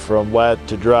wash go from wet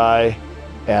to dry,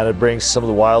 and it brings some of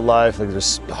the wildlife, like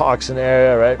there's hawks in the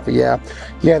area, right?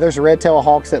 Yeah, there's red-tailed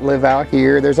hawks that live out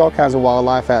here. There's all kinds of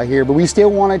wildlife out here, but we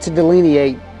still wanted to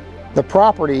delineate the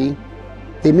property,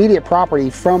 the immediate property,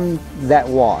 from that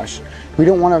wash. We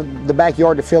don't want the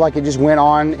backyard to feel like it just went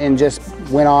on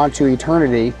to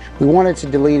eternity. We wanted to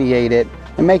delineate it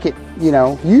and make it, you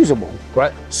know, usable.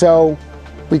 Right. So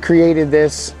we created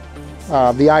this,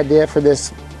 the idea for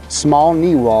this small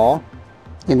knee wall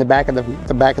in the back of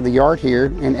the yard here,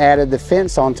 and added the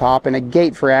fence on top and a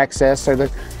gate for access, so the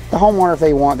homeowner, if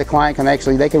they want, the client can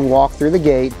actually, they can walk through the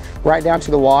gate right down to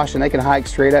the wash, and they can hike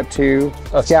straight up to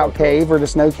Scout Cave or the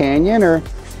Snow Canyon, or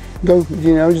go,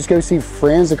 you know, just go see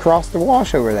friends across the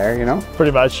wash over there, you know.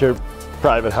 Pretty much your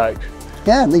private hike.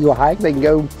 Yeah, they go hike, they can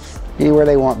go anywhere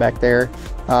they want back there.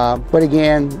 But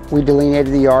again, we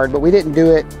delineated the yard, but we didn't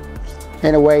do it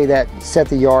in a way that set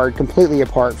the yard completely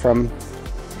apart from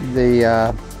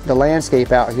the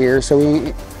landscape out here.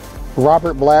 So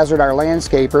Robert Blazard, our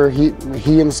landscaper,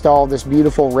 he installed this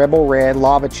beautiful Rebel Red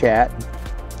lava chat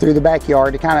through the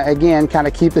backyard to kind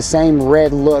of keep the same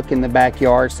red look in the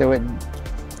backyard, so it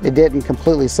didn't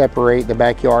completely separate the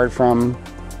backyard from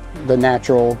the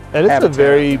natural And it's habitat. a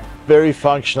very, very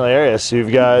functional area. So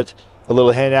you've got a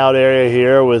little hangout area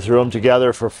here with room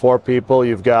together for 4 people.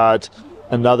 You've got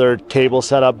another table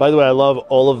set up. By the way, I love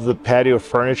all of the patio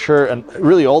furniture, and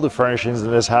really all the furnishings in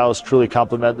this house truly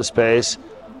complement the space.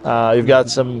 You've got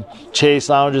some chase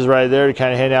lounges right there to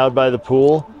kind of hang out by the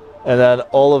pool. And then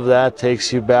all of that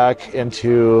takes you back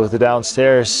into the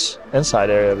downstairs inside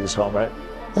area of this home, right?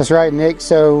 That's right, Nick.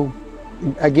 So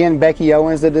again, Becky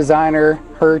Owens, the designer,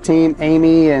 her team,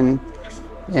 Amy and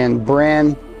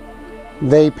Bren,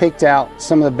 they picked out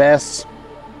some of the best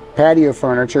patio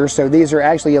furniture. So these are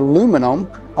actually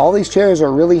aluminum. All these chairs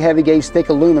are really heavy gauge, thick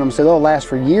aluminum, so they'll last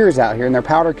for years out here, and they're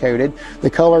powder coated. The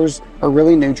colors are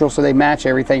really neutral, so they match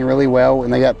everything really well,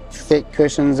 and they got thick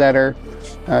cushions that are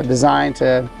designed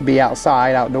to be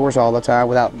outdoors all the time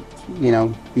without, you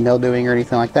know, mildewing or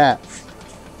anything like that.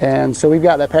 And so we've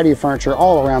got that patio furniture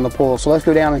all around the pool. So let's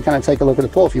go down and kind of take a look at the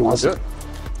pool if you want to.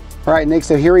 All right, Nick,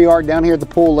 so here we are down here at the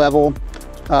pool level.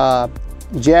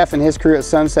 Jeff and his crew at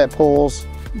Sunset Pools,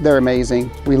 they're amazing.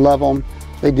 We love them.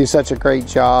 They do such a great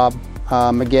job.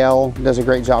 Miguel does a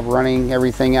great job running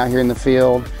everything out here in the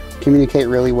field, communicate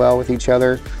really well with each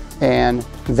other. And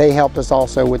they helped us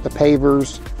also with the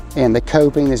pavers and the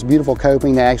coping, this beautiful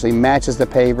coping that actually matches the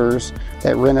pavers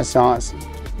that Renaissance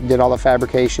did all the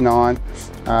fabrication on.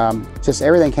 Just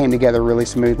everything came together really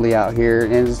smoothly out here,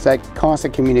 and it's that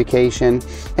constant communication,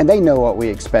 and they know what we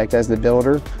expect as the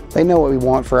builder. They know what we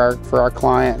want for our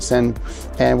clients, and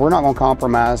we're not going to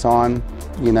compromise on,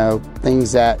 you know,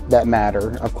 things that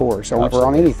matter, of course, or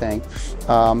on anything.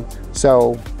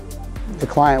 So the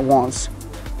client wants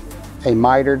a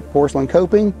mitered porcelain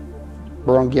coping,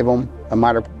 we're going to give them a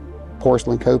mitered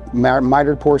porcelain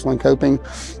coping,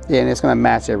 and it's going to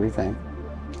match everything.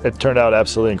 It turned out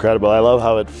absolutely incredible. I love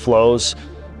how it flows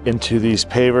into these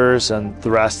pavers and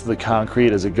the rest of the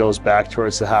concrete as it goes back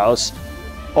towards the house.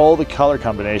 All the color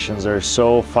combinations are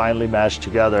so finely matched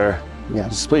together. Yeah.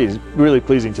 It's really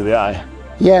pleasing to the eye.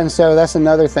 Yeah, and so that's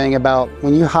another thing about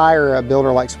when you hire a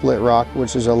builder like Split Rock,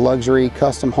 which is a luxury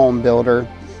custom home builder,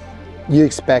 you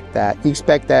expect that. You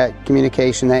expect that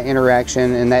communication, that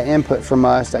interaction, and that input from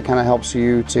us that kind of helps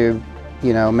you to,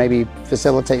 you know, maybe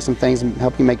facilitate some things and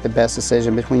help you make the best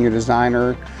decision between your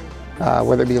designer,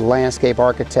 whether it be the landscape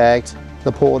architect,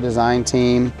 the pool design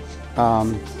team,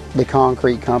 the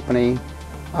concrete company,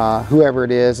 whoever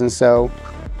it is. And so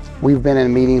we've been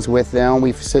in meetings with them.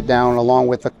 We sit down along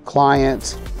with the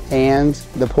client and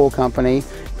the pool company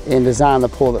and design the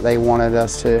pool that they wanted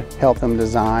us to help them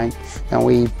design. And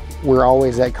we're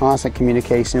always at constant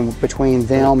communication between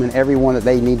them and everyone that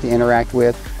they need to interact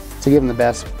with to give them the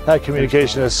best. That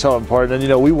communication is so important. And you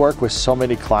know, we work with so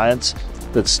many clients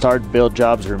that build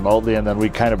jobs remotely, and then we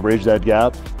kind of bridge that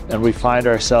gap. And we find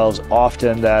ourselves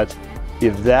often that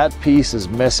if that piece is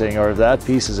missing or if that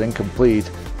piece is incomplete,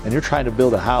 and you're trying to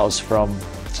build a house from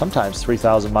sometimes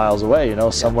 3,000 miles away, you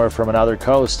know, somewhere from another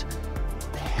coast,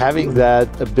 having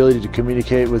that ability to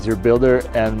communicate with your builder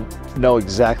and know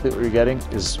exactly what you're getting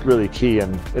is really key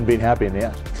in being happy in the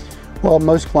end. Well,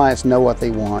 most clients know what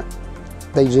they want.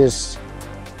 They just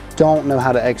don't know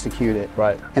how to execute it.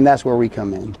 Right. And that's where we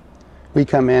come in. We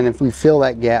come in if we fill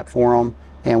that gap for them,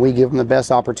 and we give them the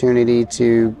best opportunity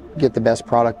to get the best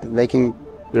product that they can.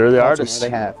 They're the artists. They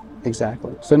have.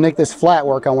 Exactly. So Nick, this flat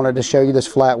work, I wanted to show you this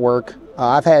flat work.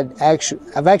 I've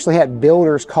actually had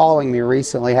builders calling me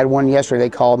recently. I had one yesterday. They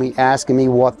called me asking me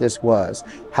what this was.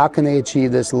 How can they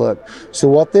achieve this look? So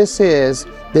what this is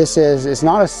it's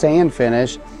not a sand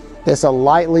finish. It's a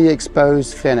lightly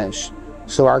exposed finish.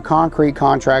 So our concrete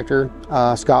contractor,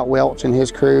 Scott Welch and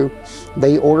his crew,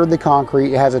 they ordered the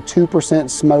concrete. It has a 2%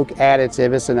 smoke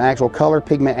additive. It's an actual color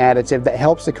pigment additive that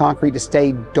helps the concrete to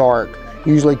stay dark.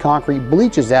 Usually concrete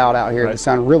bleaches out here in the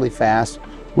sun really fast.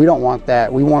 We don't want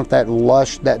that. We want that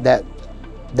lush, that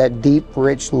deep,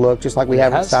 rich look, just like we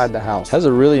have inside the house. It has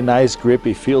a really nice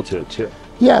grippy feel to it too.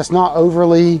 Yeah, it's not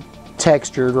overly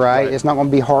textured, right? It's not going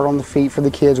to be hard on the feet for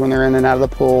the kids when they're in and out of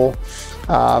the pool.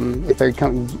 If they're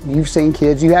you've seen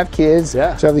kids, you have kids.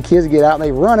 Yeah. So if the kids get out and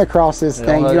they run across this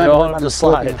thing, you don't want them to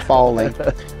slip and falling.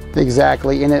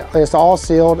 Exactly, and it's all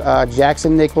sealed.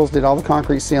 Jackson Nichols did all the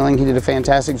concrete sealing. He did a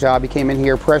fantastic job. He came in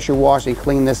here, pressure washed, and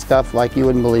cleaned this stuff like you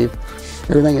wouldn't believe.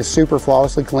 Everything is super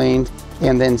flawlessly cleaned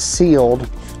and then sealed.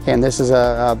 And this is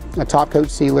a top coat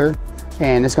sealer,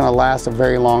 and it's going to last a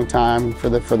very long time for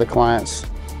the clients.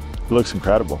 It looks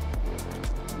incredible.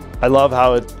 I love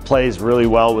how it plays really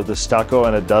well with the stucco,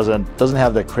 and it doesn't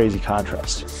have that crazy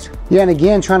contrast. Yeah, and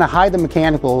again, trying to hide the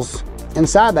mechanicals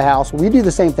inside the house. We do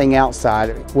the same thing outside.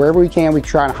 Wherever we can, we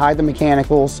try to hide the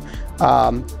mechanicals.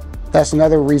 That's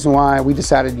another reason why we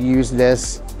decided to use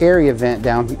this area vent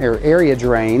down here. Area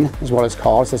drain is what it's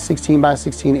called. It's a 16 by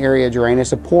 16 area drain.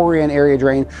 It's a pour-in area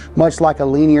drain, much like a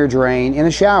linear drain in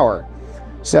a shower.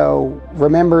 So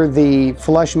remember the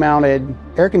flush mounted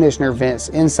air conditioner vents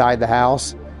inside the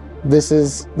house. This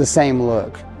is the same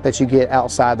look that you get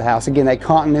outside the house. Again, that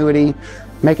continuity,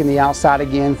 making the outside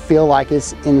again feel like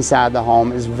it's inside the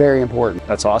home is very important.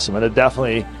 That's awesome, and it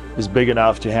definitely is big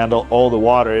enough to handle all the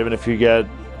water. Even if you get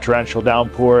torrential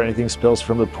downpour, anything spills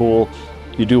from the pool,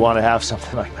 you do want to have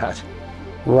something like that.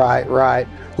 Right, right.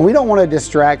 We don't want to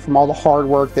distract from all the hard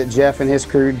work that Jeff and his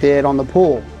crew did on the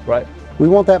pool. Right. We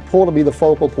want that pool to be the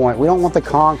focal point. We don't want the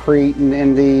concrete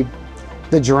and the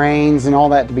drains and all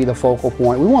that to be the focal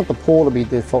point. We want the pool to be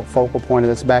the focal point of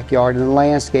this backyard, and the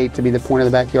landscape to be the point of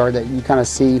the backyard that you kind of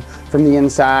see from the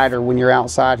inside, or when you're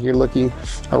outside here looking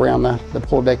around the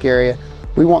pool deck area.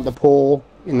 We want the pool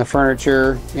and the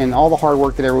furniture and all the hard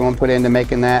work that everyone put into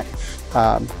making that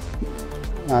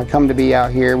come to be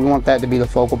out here. We want that to be the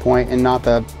focal point and not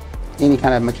any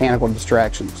kind of mechanical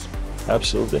distractions.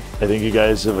 Absolutely. I think you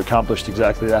guys have accomplished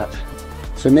exactly that.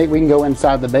 So Nick, we can go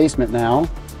inside the basement now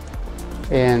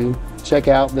and check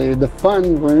out the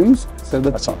fun rooms. So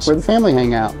that's awesome. Where the family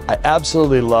hang out. I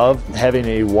absolutely love having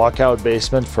a walkout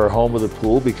basement for a home with a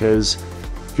pool, because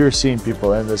if you're seeing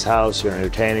people in this house, you're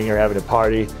entertaining, you're having a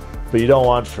party, but you don't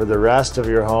want for the rest of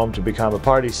your home to become a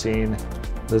party scene,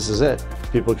 this is it.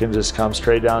 People can just come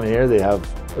straight down here. They have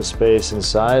a space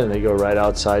inside and they go right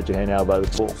outside to hang out by the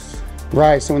pool.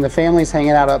 Right, so when the family's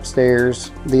hanging out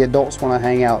upstairs, the adults want to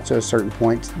hang out to a certain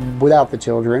point without the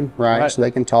children, right? So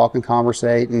they can talk and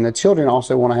conversate, and the children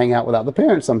also want to hang out without the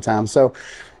parents sometimes. So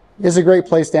it's a great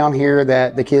place down here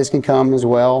that the kids can come as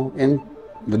well, and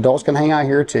the adults can hang out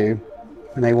here too,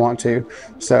 when they want to.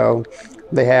 So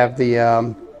they have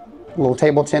the little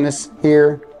table tennis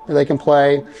here that they can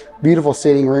play. Beautiful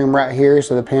sitting room right here,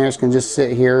 so the parents can just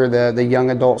sit here, the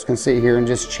young adults can sit here and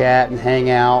just chat and hang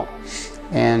out.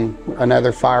 And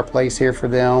another fireplace here for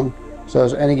them.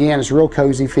 So, and again, it's real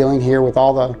cozy feeling here with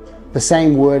all the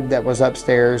same wood that was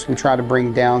upstairs. We try to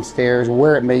bring downstairs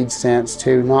where it made sense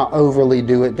to not overly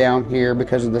do it down here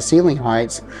because of the ceiling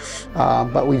heights,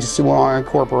 but we just want to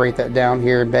incorporate that down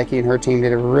here. Becky and her team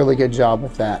did a really good job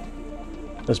with that.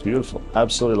 That's beautiful.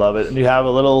 Absolutely love it. And you have a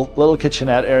little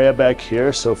kitchenette area back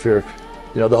here. So if you're,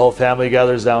 the whole family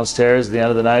gathers downstairs at the end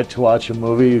of the night to watch a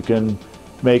movie, you can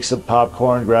make some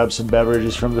popcorn, grab some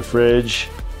beverages from the fridge,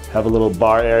 have a little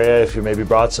bar area if you maybe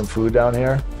brought some food down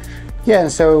here. Yeah,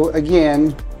 and so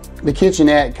again, the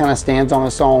kitchenette kind of stands on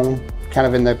its own, kind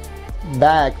of in the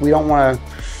back. We don't want to,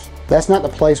 that's not the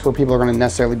place where people are going to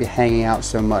necessarily be hanging out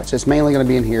so much. It's mainly going to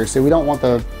be in here. So we don't want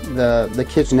the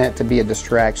kitchenette to be a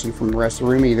distraction from the rest of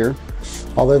the room either.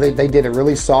 Although they did a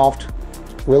really soft,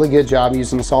 really good job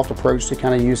using a soft approach to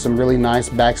kind of use some really nice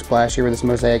backsplash here with this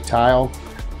mosaic tile.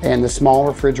 And the small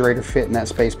refrigerator fit in that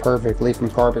space perfectly from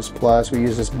Carpets Plus. We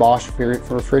use this Bosch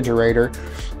refrigerator.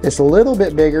 It's a little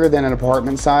bit bigger than an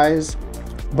apartment size,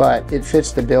 but it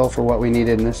fits the bill for what we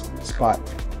needed in this spot.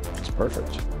 It's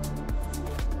perfect.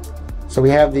 So we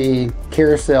have the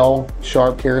carousel,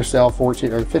 Sharp carousel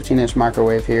 14 or 15-inch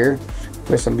microwave here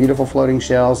with some beautiful floating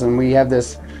shelves, and we have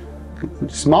this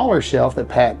smaller shelf that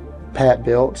Pat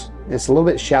built. It's a little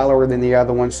bit shallower than the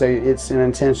other one, so it's an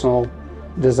intentional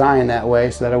design that way,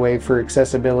 so that way for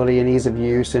accessibility and ease of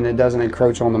use, and it doesn't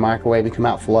encroach on the microwave and come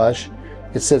out flush.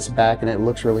 It sits back and it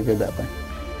looks really good that way.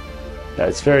 Yeah,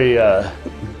 it's very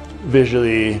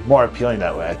visually more appealing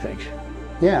that way, I think.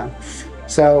 Yeah,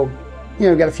 so you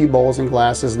know, got a few bowls and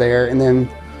glasses there, and then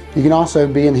you can also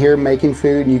be in here making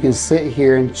food, and you can sit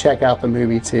here and check out the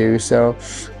movie too. So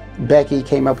Becky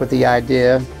came up with the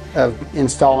idea of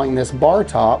installing this bar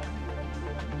top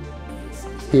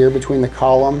here between the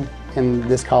column and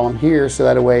this column here, so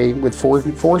that way with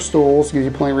four stools gives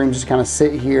you plenty of room to just kind of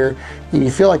sit here, and you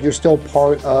feel like you're still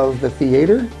part of the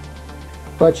theater,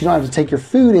 but you don't have to take your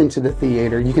food into the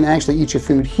theater. You can actually eat your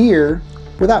food here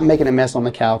without making a mess on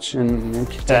the couch. And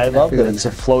I love that it's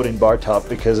a floating bar top,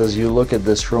 because as you look at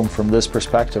this room from this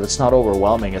perspective, it's not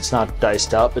overwhelming, it's not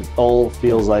diced up, it all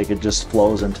feels like it just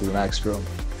flows into the next room.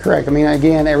 Correct. I mean,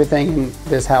 again, everything in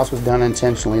this house was done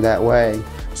intentionally that way.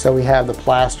 So we have the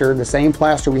plaster, the same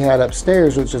plaster we had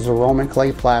upstairs, which is a Roman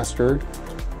clay plaster.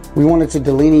 We wanted to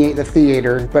delineate the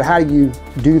theater, but how do you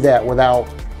do that without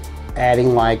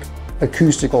adding like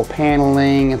acoustical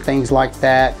paneling and things like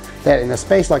that? That in a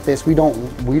space like this, we don't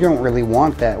really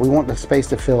want that. We want the space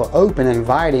to feel open and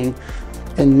inviting,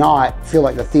 and not feel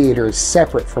like the theater is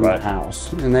separate from the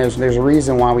house. And there's a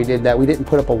reason why we did that. We didn't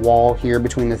put up a wall here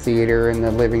between the theater and the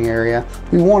living area.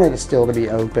 We wanted it still to be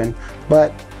open,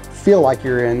 but feel like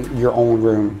you're in your own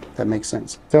room, if that makes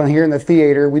sense. So here in the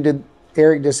theater,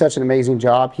 Eric did such an amazing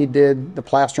job. He did the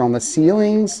plaster on the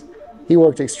ceilings. He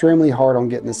worked extremely hard on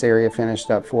getting this area finished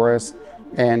up for us,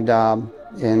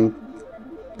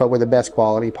 but with the best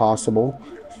quality possible.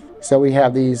 So we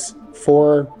have these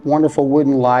 4 wonderful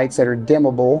wooden lights that are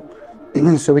dimmable,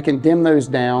 so we can dim those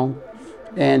down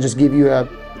and just give you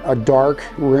a dark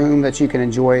room that you can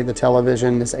enjoy the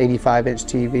television, this 85-inch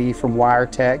TV from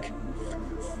WireTech.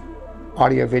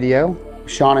 Audio video.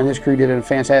 Sean and his crew did a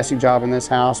fantastic job in this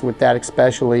house with that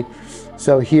especially.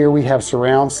 So here we have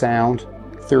surround sound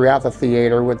throughout the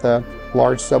theater with a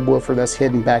large subwoofer that's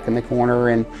hidden back in the corner,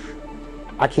 and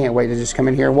I can't wait to just come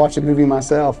in here and watch a movie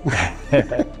myself.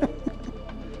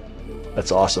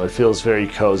 That's awesome. It feels very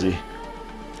cozy.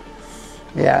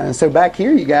 Yeah, and so back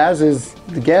here, you guys, is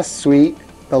the guest suite,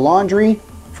 the laundry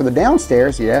for the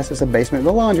downstairs. Yes, it's a basement,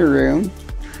 the laundry room,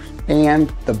 and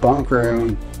the bunk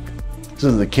room. This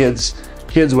is the kids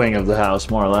wing of the house,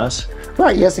 more or less.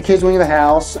 Right, yes, the kids wing of the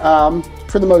house,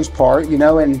 for the most part, you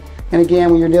know, and again,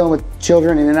 when you're dealing with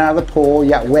children in and out of the pool,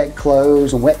 you got wet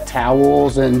clothes and wet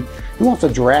towels, and who wants to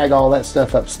drag all that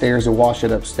stuff upstairs and wash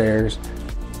it upstairs?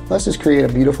 Let's just create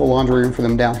a beautiful laundry room for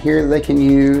them down here that they can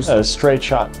use. A straight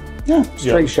shot. Yeah,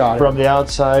 straight shot. From the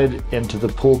outside into the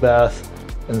pool bath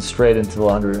and straight into the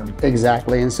laundry room.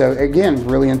 Exactly, and so again,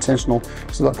 really intentional.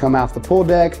 So they'll come off the pool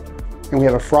deck, and we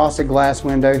have a frosted glass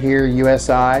window here,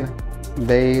 USI.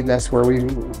 That's where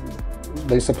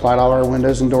they supplied all our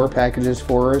windows and door packages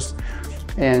for us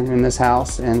and in this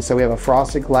house. And so we have a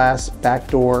frosted glass back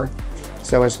door.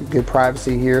 So it's good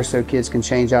privacy here, so kids can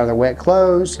change out of their wet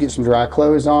clothes, get some dry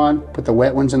clothes on, put the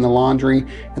wet ones in the laundry,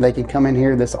 and they can come in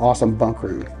here to this awesome bunk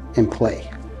room and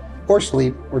play, or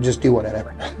sleep, or just do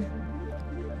whatever.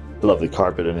 Lovely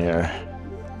carpet in here.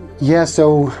 Yeah,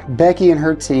 so Becky and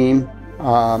her team,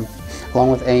 along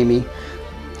with Amy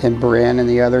and Bryn and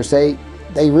the others, they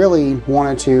really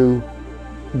wanted to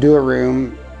do a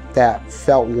room that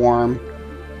felt warm,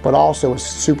 but also was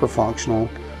super functional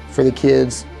for the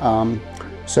kids.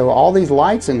 So all these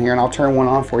lights in here, and I'll turn one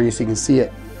on for you so you can see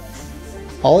it.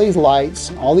 All these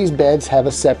lights, all these beds have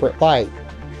a separate light.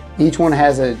 Each one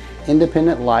has an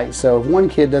independent light, so if one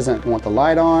kid doesn't want the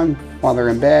light on while they're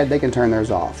in bed, they can turn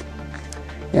theirs off.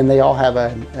 And they all have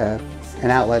an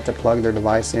outlet to plug their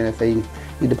device in if they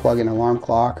need to plug in an alarm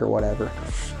clock or whatever.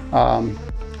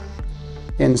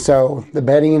 And so the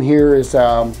bedding in here is,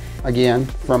 again,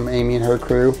 from Amy and her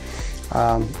crew,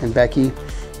 and Becky.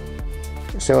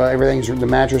 So the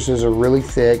mattresses are really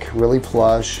thick, really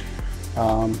plush,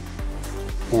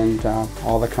 and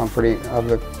all the comforting of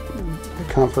the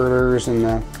comforters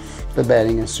and the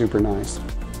bedding is super nice.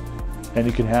 And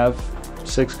you can have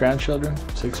 6 grandchildren,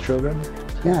 6 children.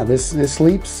 Yeah, this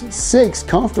sleeps 6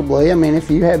 comfortably. I mean,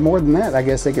 if you had more than that, I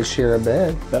guess they could share a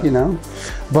bed, you know.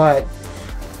 But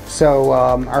So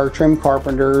our trim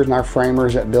carpenters and our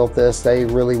framers that built this, they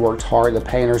really worked hard. The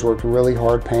painters worked really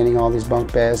hard painting all these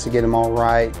bunk beds to get them all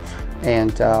right.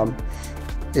 And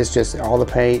it's just all the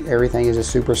paint, everything is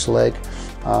just super slick.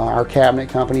 Our cabinet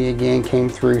company again came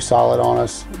through solid on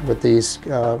us with these,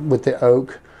 with the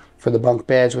oak for the bunk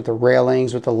beds, with the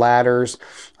railings, with the ladders.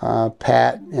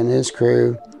 Pat and his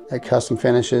crew at Custom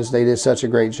Finishes, they did such a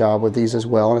great job with these as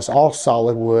well. And it's all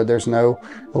solid wood. There's no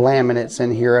laminates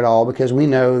in here at all, because we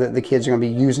know that the kids are going to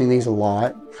be using these a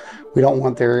lot. We don't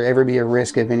want there ever be a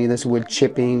risk of any of this wood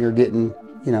chipping or getting,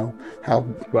 you know, how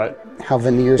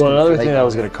veneers. Well, another thing I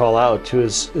was going to call out too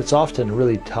is it's often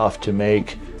really tough to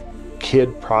make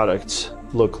kid products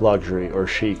look luxury or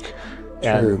chic.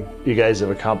 And you guys have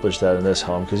accomplished that in this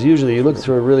home, because usually you look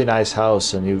through a really nice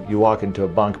house and you walk into a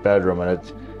bunk bedroom and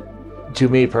it, to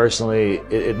me personally,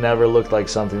 it never looked like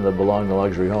something that belonged in a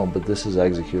luxury home, but this is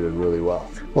executed really well.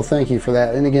 Well, thank you for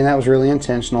that. And again, that was really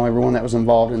intentional. Everyone that was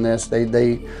involved in this,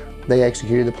 they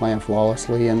executed the plan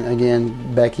flawlessly. And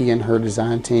again, Becky and her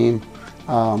design team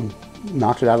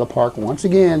knocked it out of the park. Once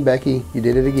again, Becky, you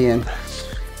did it again.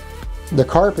 The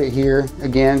carpet here,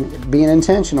 again, being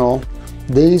intentional,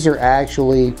 these are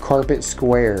actually carpet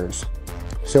squares.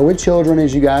 So with children,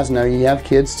 as you guys know, you have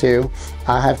kids too.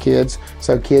 I have kids,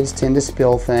 so kids tend to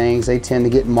spill things. They tend to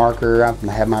get marker. I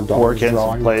have my daughter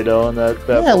drawing. Play-Doh in that.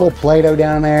 Yeah, a little Play-Doh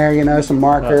down there, you know, some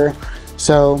marker.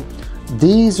 So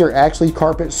these are actually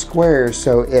carpet squares.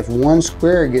 So if one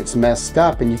square gets messed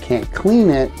up and you can't clean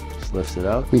it, just lift it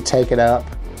out. We take it up.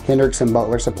 Hendricks and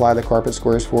Butler supply the carpet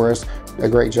squares for us. A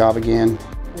great job again,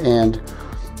 and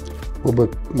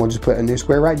we'll just put a new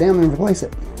square right down and replace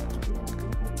it.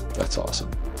 That's awesome.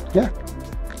 Yeah.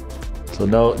 So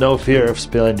no fear of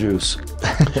spilling juice.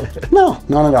 No,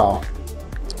 none at all.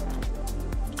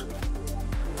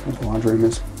 The laundry room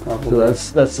is probably.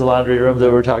 So that's the laundry room that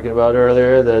we were talking about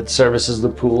earlier that services the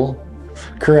pool.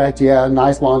 Correct. Yeah,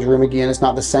 nice laundry room. Again, it's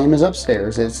not the same as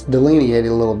upstairs. It's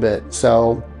delineated a little bit.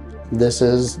 So this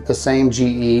is the same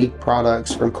GE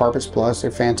products from Carpets Plus.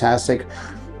 They're fantastic.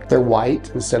 They're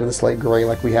white instead of the slate gray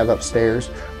like we have upstairs.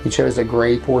 We chose a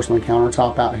gray porcelain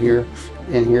countertop out here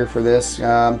in here for this.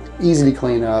 Easy to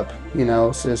clean up, you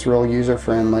know, so it's real user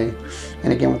friendly.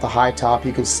 And again, with the high top,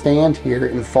 you can stand here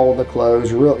and fold the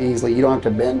clothes real easily. You don't have to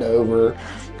bend over.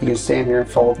 You can stand here and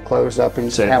fold the clothes up and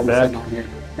just have them on here.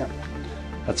 Yeah.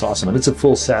 That's awesome. And it's a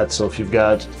full set, so if you've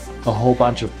got a whole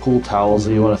bunch of pool towels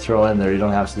that you want to throw in there, you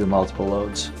don't have to do multiple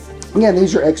loads. Yeah,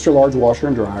 these are extra large washer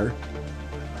and dryer.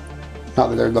 Not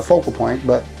that they're the focal point,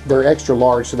 but they're extra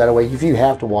large, so that way if you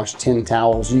have to wash 10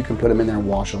 towels, you can put them in there and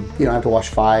wash them. You don't have to wash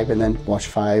 5 and then wash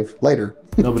 5 later.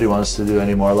 Nobody wants to do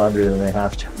any more laundry than they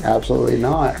have to. Absolutely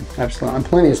not. Absolutely. And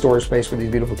plenty of storage space for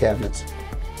these beautiful cabinets.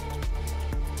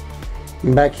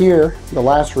 And back here, the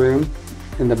last room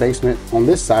in the basement on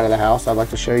this side of the house I'd like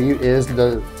to show you is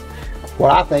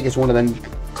what I think is one of the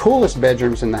coolest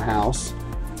bedrooms in the house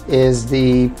is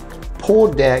the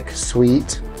pool deck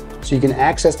suite. So you can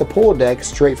access the pool deck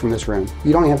straight from this room.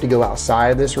 You don't even have to go outside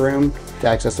of this room to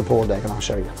access the pool deck, and I'll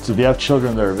show you. So if you have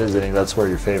children that are visiting, that's where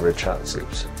your favorite child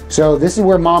sleeps. So this is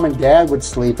where mom and dad would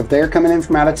sleep. If they're coming in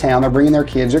from out of town, they're bringing their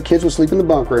kids would sleep in the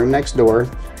bunk room next door.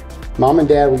 Mom and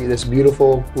dad will get this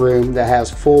beautiful room that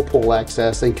has full pool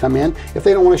access. They come in. If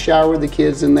they don't want to shower with the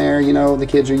kids in there, you know, the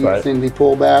kids are using the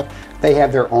pool bath, they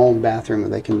have their own bathroom that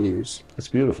they can use. That's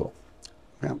beautiful.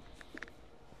 Yeah.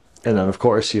 And then of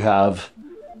course you have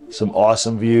some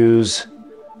awesome views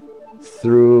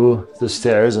through the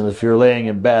stairs, and if you're laying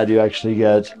in bed, you actually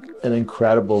get an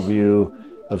incredible view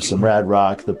of some Rad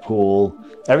Rock, the pool,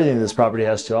 everything this property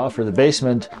has to offer. The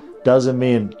basement doesn't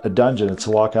mean a dungeon, it's a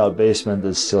walkout basement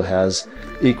that still has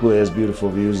equally as beautiful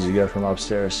views as you get from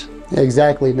upstairs.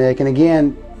 Exactly, Nick. And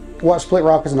again, what Split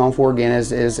Rock is known for again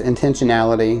is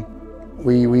intentionality.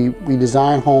 We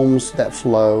design homes that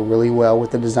flow really well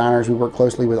with the designers. We work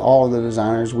closely with all of the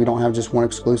designers. We don't have just one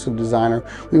exclusive designer.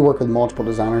 We work with multiple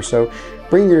designers. So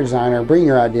bring your designer, bring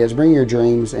your ideas, bring your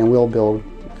dreams, and we'll build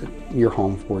your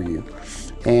home for you.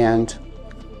 And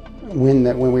when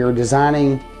we were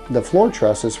designing the floor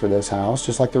trusses for this house,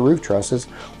 just like the roof trusses,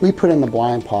 we put in the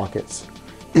blind pockets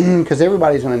because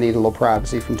everybody's going to need a little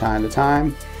privacy from time to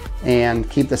time, and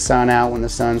keep the sun out when the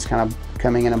sun's kind of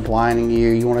coming in and blinding you.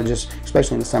 You want to just,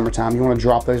 especially in the summertime, you want to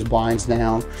drop those blinds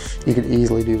down. You can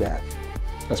easily do that.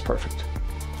 That's perfect.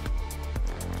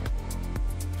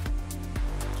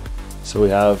 So we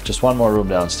have just one more room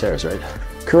downstairs, right?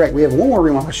 Correct. We have one more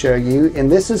room I'll show you,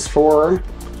 and this is for,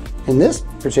 in this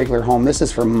particular home, this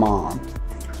is for mom.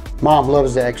 Mom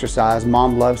loves to exercise.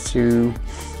 Mom loves to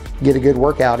get a good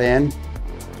workout in,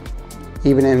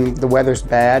 even in the weather's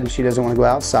bad and she doesn't want to go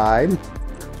outside.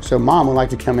 So mom would like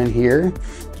to come in here,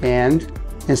 and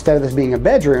instead of this being a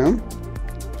bedroom,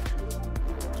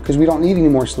 because we don't need any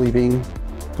more sleeping,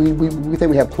 we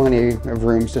think we have plenty of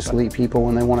rooms to sleep people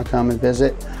when they want to come and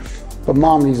visit. But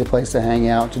mom needs a place to hang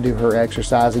out, to do her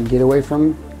exercise and get away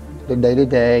from the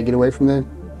day-to-day, get away from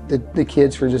the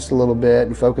kids for just a little bit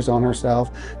and focus on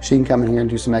herself. She can come in here and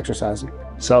do some exercising.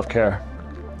 Self-care.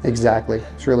 Exactly,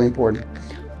 it's really important.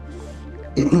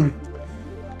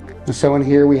 So in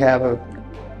here we have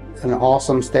an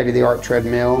awesome state-of-the-art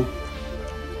treadmill.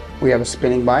 We have a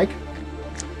spinning bike.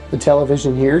 The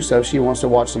television here, so if she wants to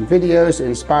watch some videos,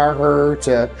 inspire her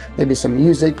to maybe some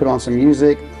music, put on some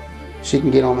music, she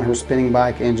can get on her spinning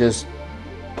bike and just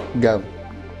go.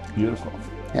 Beautiful.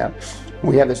 Yeah.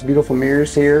 We have this beautiful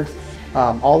mirrors here.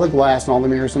 All the glass and all the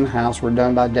mirrors in the house were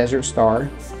done by Desert Star,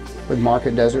 with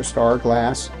Market Desert Star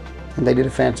glass. And they did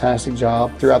a fantastic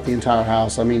job throughout the entire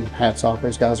house. I mean, hats off,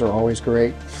 those guys are always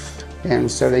great. And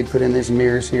so they put in these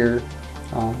mirrors here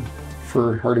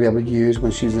for her to be able to use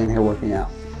when she's in here working out.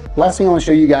 Last thing I want to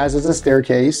show you guys is the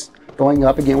staircase. Going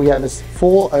up again, we have this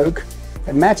full oak.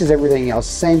 It matches everything else,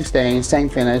 same stain, same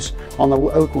finish on the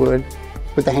oak wood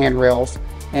with the handrails.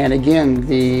 And again,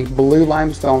 the blue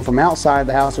limestone from outside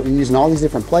the house that we use in all these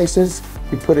different places,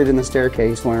 we put it in the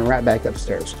staircase going right back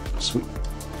upstairs. Sweet.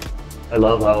 I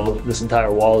love how this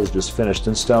entire wall is just finished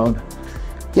in stone.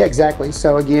 Yeah, exactly.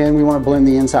 So again, we want to blend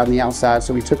the inside and the outside.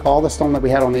 So we took all the stone that we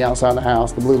had on the outside of the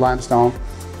house, the blue limestone,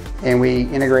 and we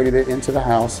integrated it into the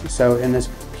house. So in this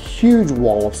huge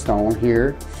wall of stone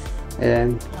here,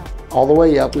 and all the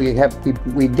way up, we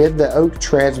did the oak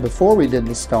treads before we did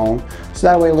the stone. So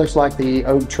that way it looks like the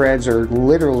oak treads are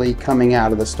literally coming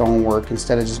out of the stonework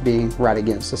instead of just being right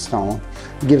against the stone.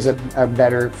 It gives it a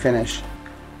better finish.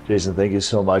 Jason, thank you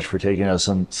so much for taking us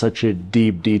on such a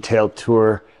deep, detailed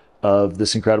tour of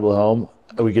this incredible home.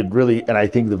 We could really, and I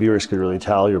think the viewers could really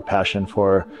tell your passion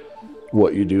for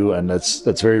what you do, and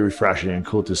that's very refreshing and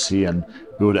cool to see. And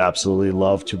we would absolutely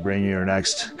love to bring you your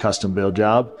next custom build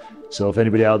job. So if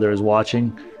anybody out there is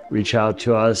watching, reach out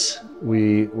to us.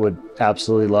 We would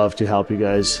absolutely love to help you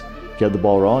guys get the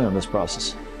ball rolling on this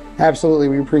process. Absolutely,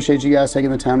 we appreciate you guys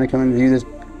taking the time to come and view this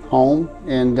home,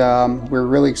 and we're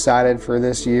really excited for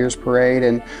this year's parade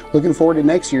and looking forward to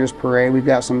next year's parade. We've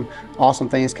got some awesome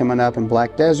things coming up in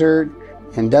Black Desert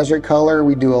and Desert Color.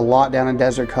 We do a lot down in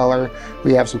Desert Color.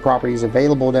 We have some properties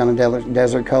available down in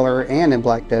Desert Color and in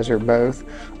Black Desert both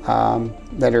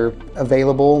that are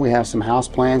available. We have some house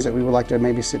plans that we would like to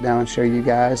maybe sit down and show you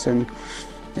guys, and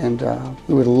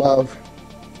we would love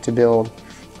to build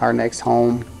our next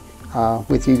home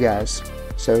with you guys.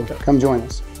 So come join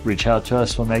us. Reach out to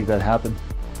us, we'll make that happen.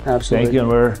 Absolutely. Thank you, and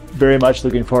we're very much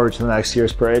looking forward to the next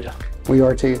year's parade. We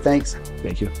are too, thanks.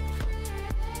 Thank you.